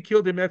 And then he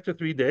killed him after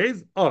 3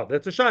 days. Oh,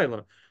 that's a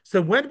shaila.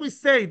 So when we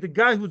say the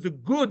guy who's a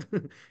good,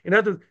 in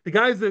other words, the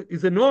guy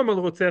is a normal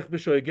Otzech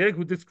b'shegeg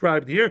who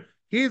described here,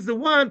 he's the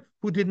one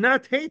who did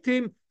not hate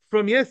him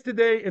from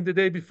yesterday and the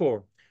day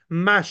before.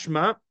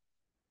 Mashma,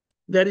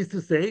 that is to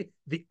say,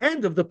 the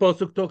end of the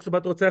pasuk talks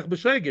about Otzech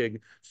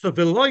b'shegeg. So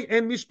veloy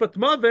en mishpat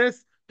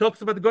maves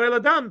talks about Goel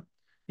Adam.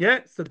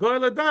 Yeah, so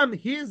Goel Adam,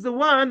 he is the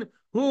one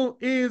who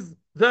is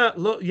the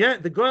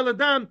Goel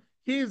Adam,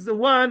 he is the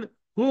one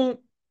who,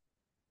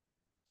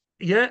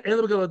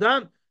 Goel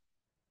Adam.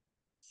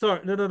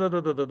 Sorry, no,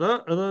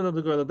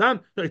 Goel Adam.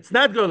 No, it's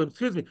not Goel Adam,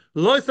 excuse me.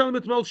 Loy salam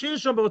mitmol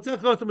shirsham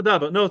b'Otzech chos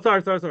medaba. No,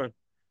 sorry.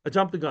 I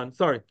jumped the gun,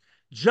 sorry.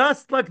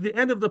 Just like the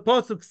end of the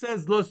pasuk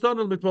says, Lo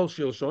sonol mitmol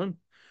shirsham,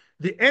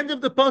 the end of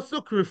the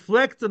pasuk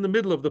reflects on the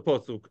middle of the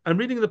pasuk. I'm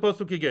reading the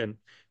pasuk again.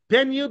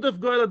 Pen yud of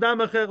goel adam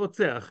acher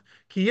rotzech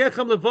ki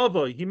yecham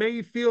levovoy. He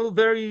may feel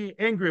very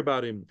angry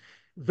about him.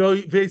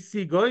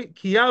 Ve'sigoy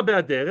ki yar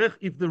be'aderech.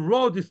 If the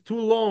road is too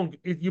long,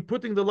 if you're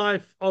putting the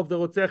life of the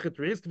rotzech at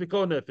risk.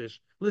 V'kol nefesh.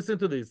 Listen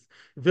to this.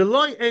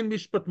 Ve'loy en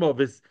mishpat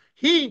movis.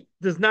 He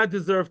does not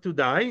deserve to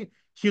die.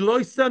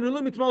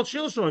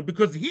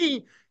 Because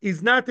he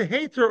is not a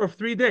hater of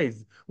 3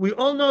 days. We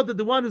all know that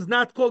the one who's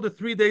not called a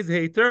 3 days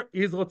hater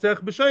is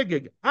Rotzech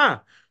b'shogeg.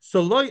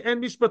 So loy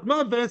en mishpat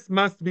maves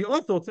must be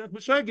also Rotzech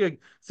b'shogeg.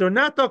 So we're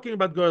not talking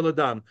about Goel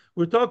Adam.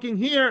 We're talking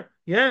here,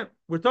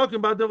 we're talking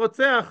about the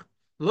Rotzech.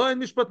 Loy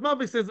en mishpat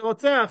maves is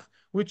Rotzech,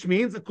 which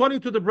means, according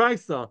to the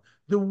Braisa,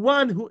 the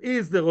one who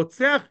is the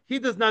Rotzech, he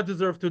does not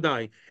deserve to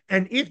die.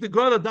 And if the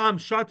Goel Adam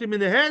shot him in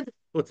the head,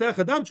 Rotzech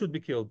Adam should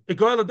be killed. A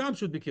Goel Adam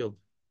should be killed.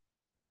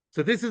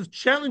 So this is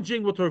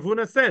challenging what Rav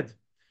Huna said.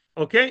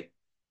 Okay?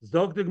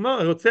 Zog the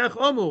Gemara, Rotzech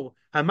Omur,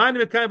 Hamani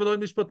Mekayim v'lo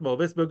mishpat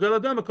moves, be'Goel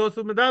Adam ha'kos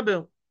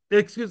medaber.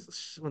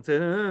 Excuse, one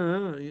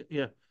second,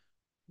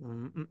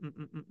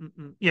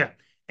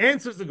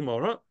 Answers the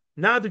Gemara.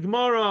 Now the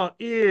Gemara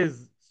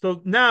is,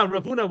 so now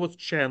Rav Huna was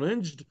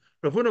challenged.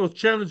 Rav Huna was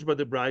challenged by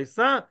the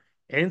Braisa.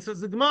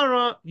 Answers the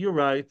Gemara, you're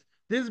right.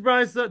 This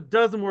brisa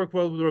doesn't work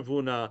well with Rav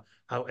Huna.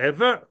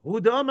 However,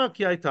 Huda Amar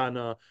Ki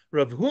Aitana.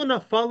 Rav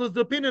Huna follows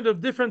the opinion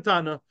of different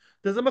Tana.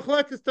 There's a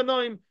machlekes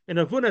Tanoim, and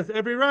Rav Huna has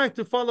every right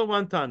to follow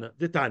one Tana.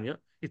 The Tanya,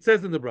 it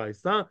says in the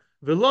brisa,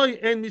 "V'loi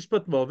en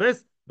mishpat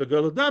moves." This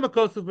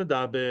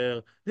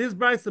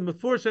brisa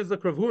mefurish as a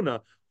Rav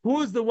Huna.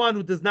 Who is the one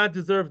who does not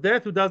deserve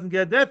death, who doesn't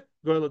get death?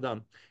 Goel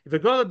Adam. If a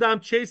Goel Adam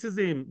chases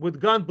him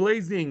with gun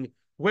blazing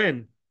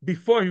when?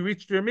 Before he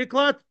reached your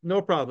miklat,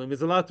 no problem.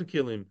 He's allowed to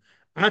kill him.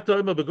 How do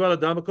you know it's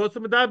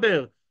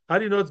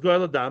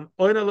Goel Adam?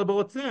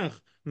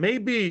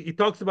 Maybe he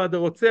talks about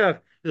the Rotzeach.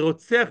 The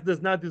Rotzeach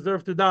does not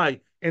deserve to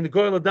die. And the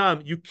Goel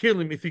Adam, you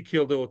kill him if he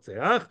killed the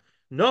Rotzeach.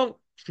 No.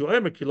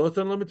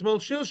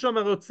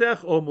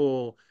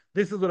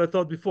 This is what I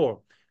thought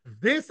before.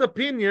 This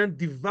opinion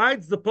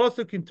divides the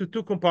pasuk into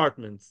two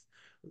compartments.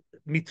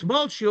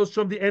 Mitmal shios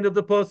from the end of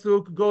the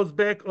pasuk goes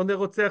back on the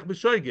rotzech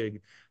b'shoigeg.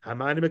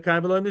 Hamani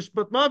mekayim v'lo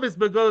mishpat mavis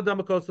begol adam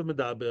akosu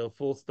medaber.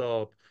 Full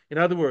stop. In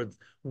other words,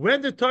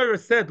 when the Torah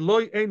said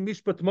loy ein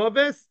mishpat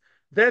mavis,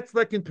 that's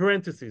like in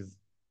parentheses.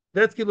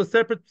 That's a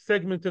separate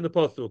segment in the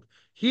pasuk.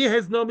 He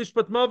has no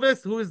mishpat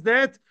mavis. Who is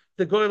that?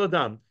 The goel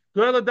adam.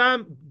 Goel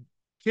adam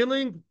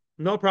killing,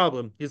 no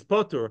problem. He's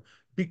potter.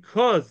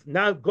 Because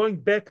now going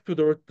back to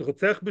the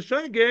rotzech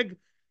b'shoigeg,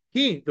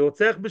 the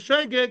rotzech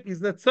b'shoigeg,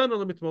 is not son of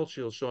the mitmol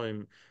shil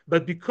shoim.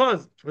 But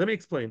because, let me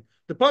explain.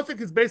 The pasuk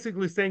is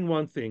basically saying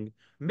one thing: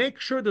 make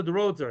sure that the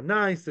roads are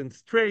nice and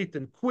straight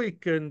and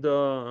quick and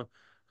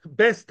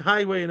best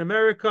highway in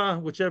America,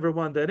 whichever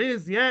one that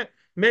is. Yeah,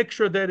 make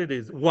sure that it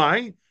is.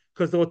 Why?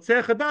 Because the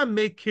rotzech adam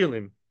may kill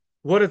him.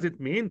 What does it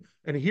mean?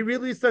 And he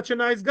really is such a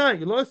nice guy.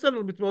 He's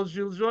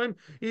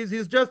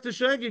just a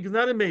shaggy. He's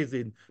not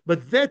amazing.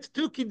 But that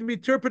too can be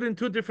interpreted in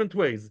two different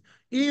ways.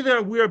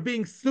 Either we are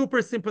being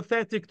super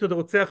sympathetic to the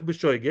Rotzech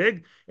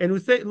b'shoigeg, and we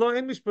say, Lo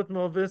en mishpat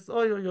moves,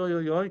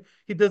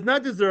 he does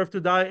not deserve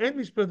to die, en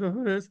mishpat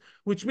moves,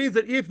 which means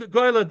that if the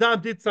Goel Adam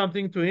did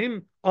something to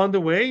him on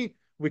the way,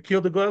 we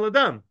kill the Goel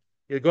Adam.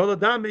 The Goel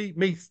Adam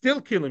may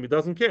still kill him. He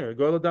doesn't care.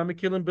 Goel Adam may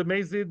kill him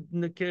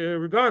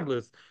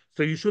regardless.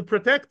 So you should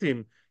protect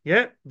him.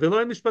 Yeah, the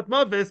lo mishpat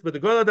moves, but the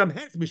Goel Adam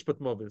has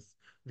mishpat moves.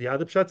 The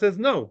other pshat says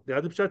no.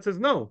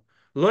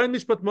 Lo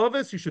mishpat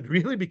moves, you should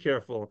really be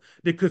careful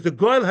because the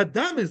Goel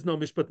Adam is no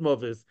mishpat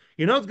moves.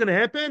 You know what's going to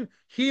happen?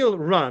 He'll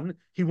run.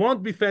 He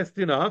won't be fast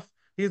enough.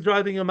 He's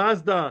driving a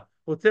Mazda.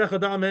 Rotzech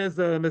Adam has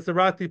a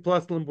Maserati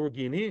plus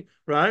Lamborghini,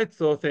 right?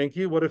 So thank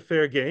you. What a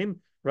fair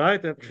game,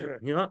 right? And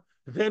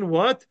then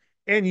what?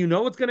 And you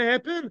know what's going to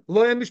happen?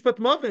 Lo mishpat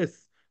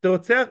moves.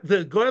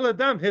 The Goel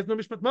Adam has no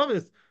mishpat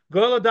moves.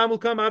 Goel Adam will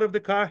come out of the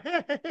car.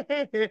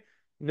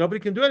 Nobody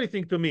can do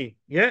anything to me.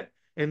 Yeah.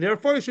 And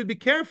therefore, you should be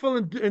careful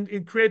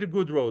and create a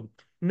good road.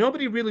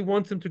 Nobody really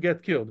wants him to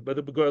get killed by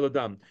the Goel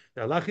Adam.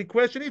 The halachic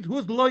question is,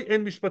 who's loy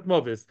en mishpat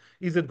moves?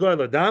 Is it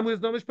Goel Adam who is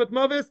no mishpat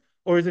moves?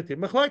 Or is it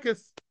him?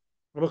 Machlekes.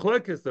 The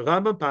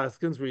Rambam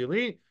Paskins,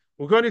 really.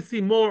 We're going to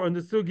see more on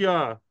the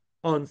Sugya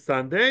on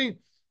Sunday.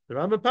 The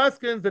Rambam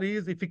Paskins that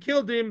if he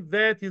killed him,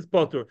 that he's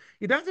potter.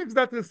 He doesn't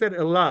exactly say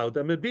allowed.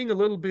 I'm being a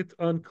little bit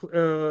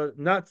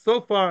not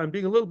so far. I'm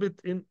being a little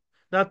bit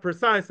not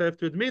precise. I have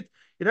to admit.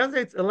 It doesn't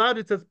say it's allowed.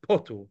 It says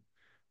potter.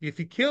 If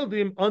you killed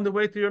him on the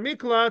way to your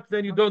miklat,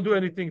 then you don't do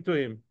anything to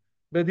him.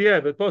 But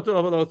potter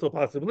also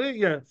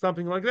possibly,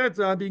 something like that.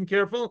 So I'm being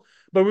careful.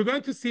 But we're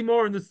going to see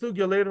more in the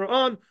sugya later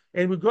on,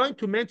 and we're going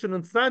to mention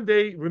on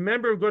Sunday.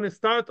 Remember, we're going to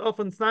start off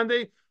on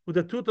Sunday with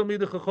the two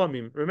Talmidei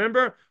Chachamim.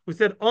 Remember, we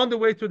said on the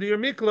way to the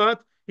miklat,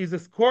 he's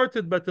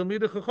escorted by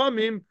Talmidei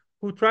Chachamim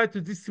who try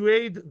to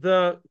dissuade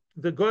the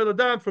Goel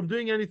Adam from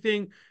doing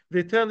anything.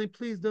 They tell him,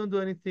 please don't do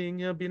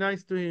anything. Be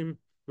nice to him.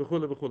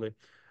 V'chule.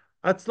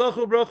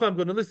 Atzlochu brocha. I'm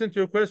going to listen to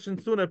your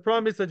questions soon. I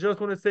promise. I just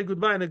want to say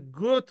goodbye and a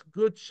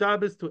good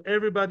Shabbos to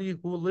everybody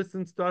who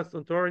listens to us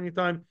on Torah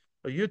Anytime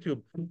or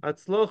YouTube.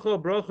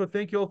 Atzlochu brocha.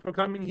 Thank you all for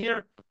coming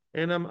here.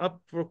 And I'm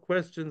up for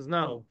questions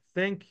now.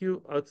 Thank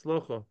you.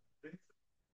 Atzlochu.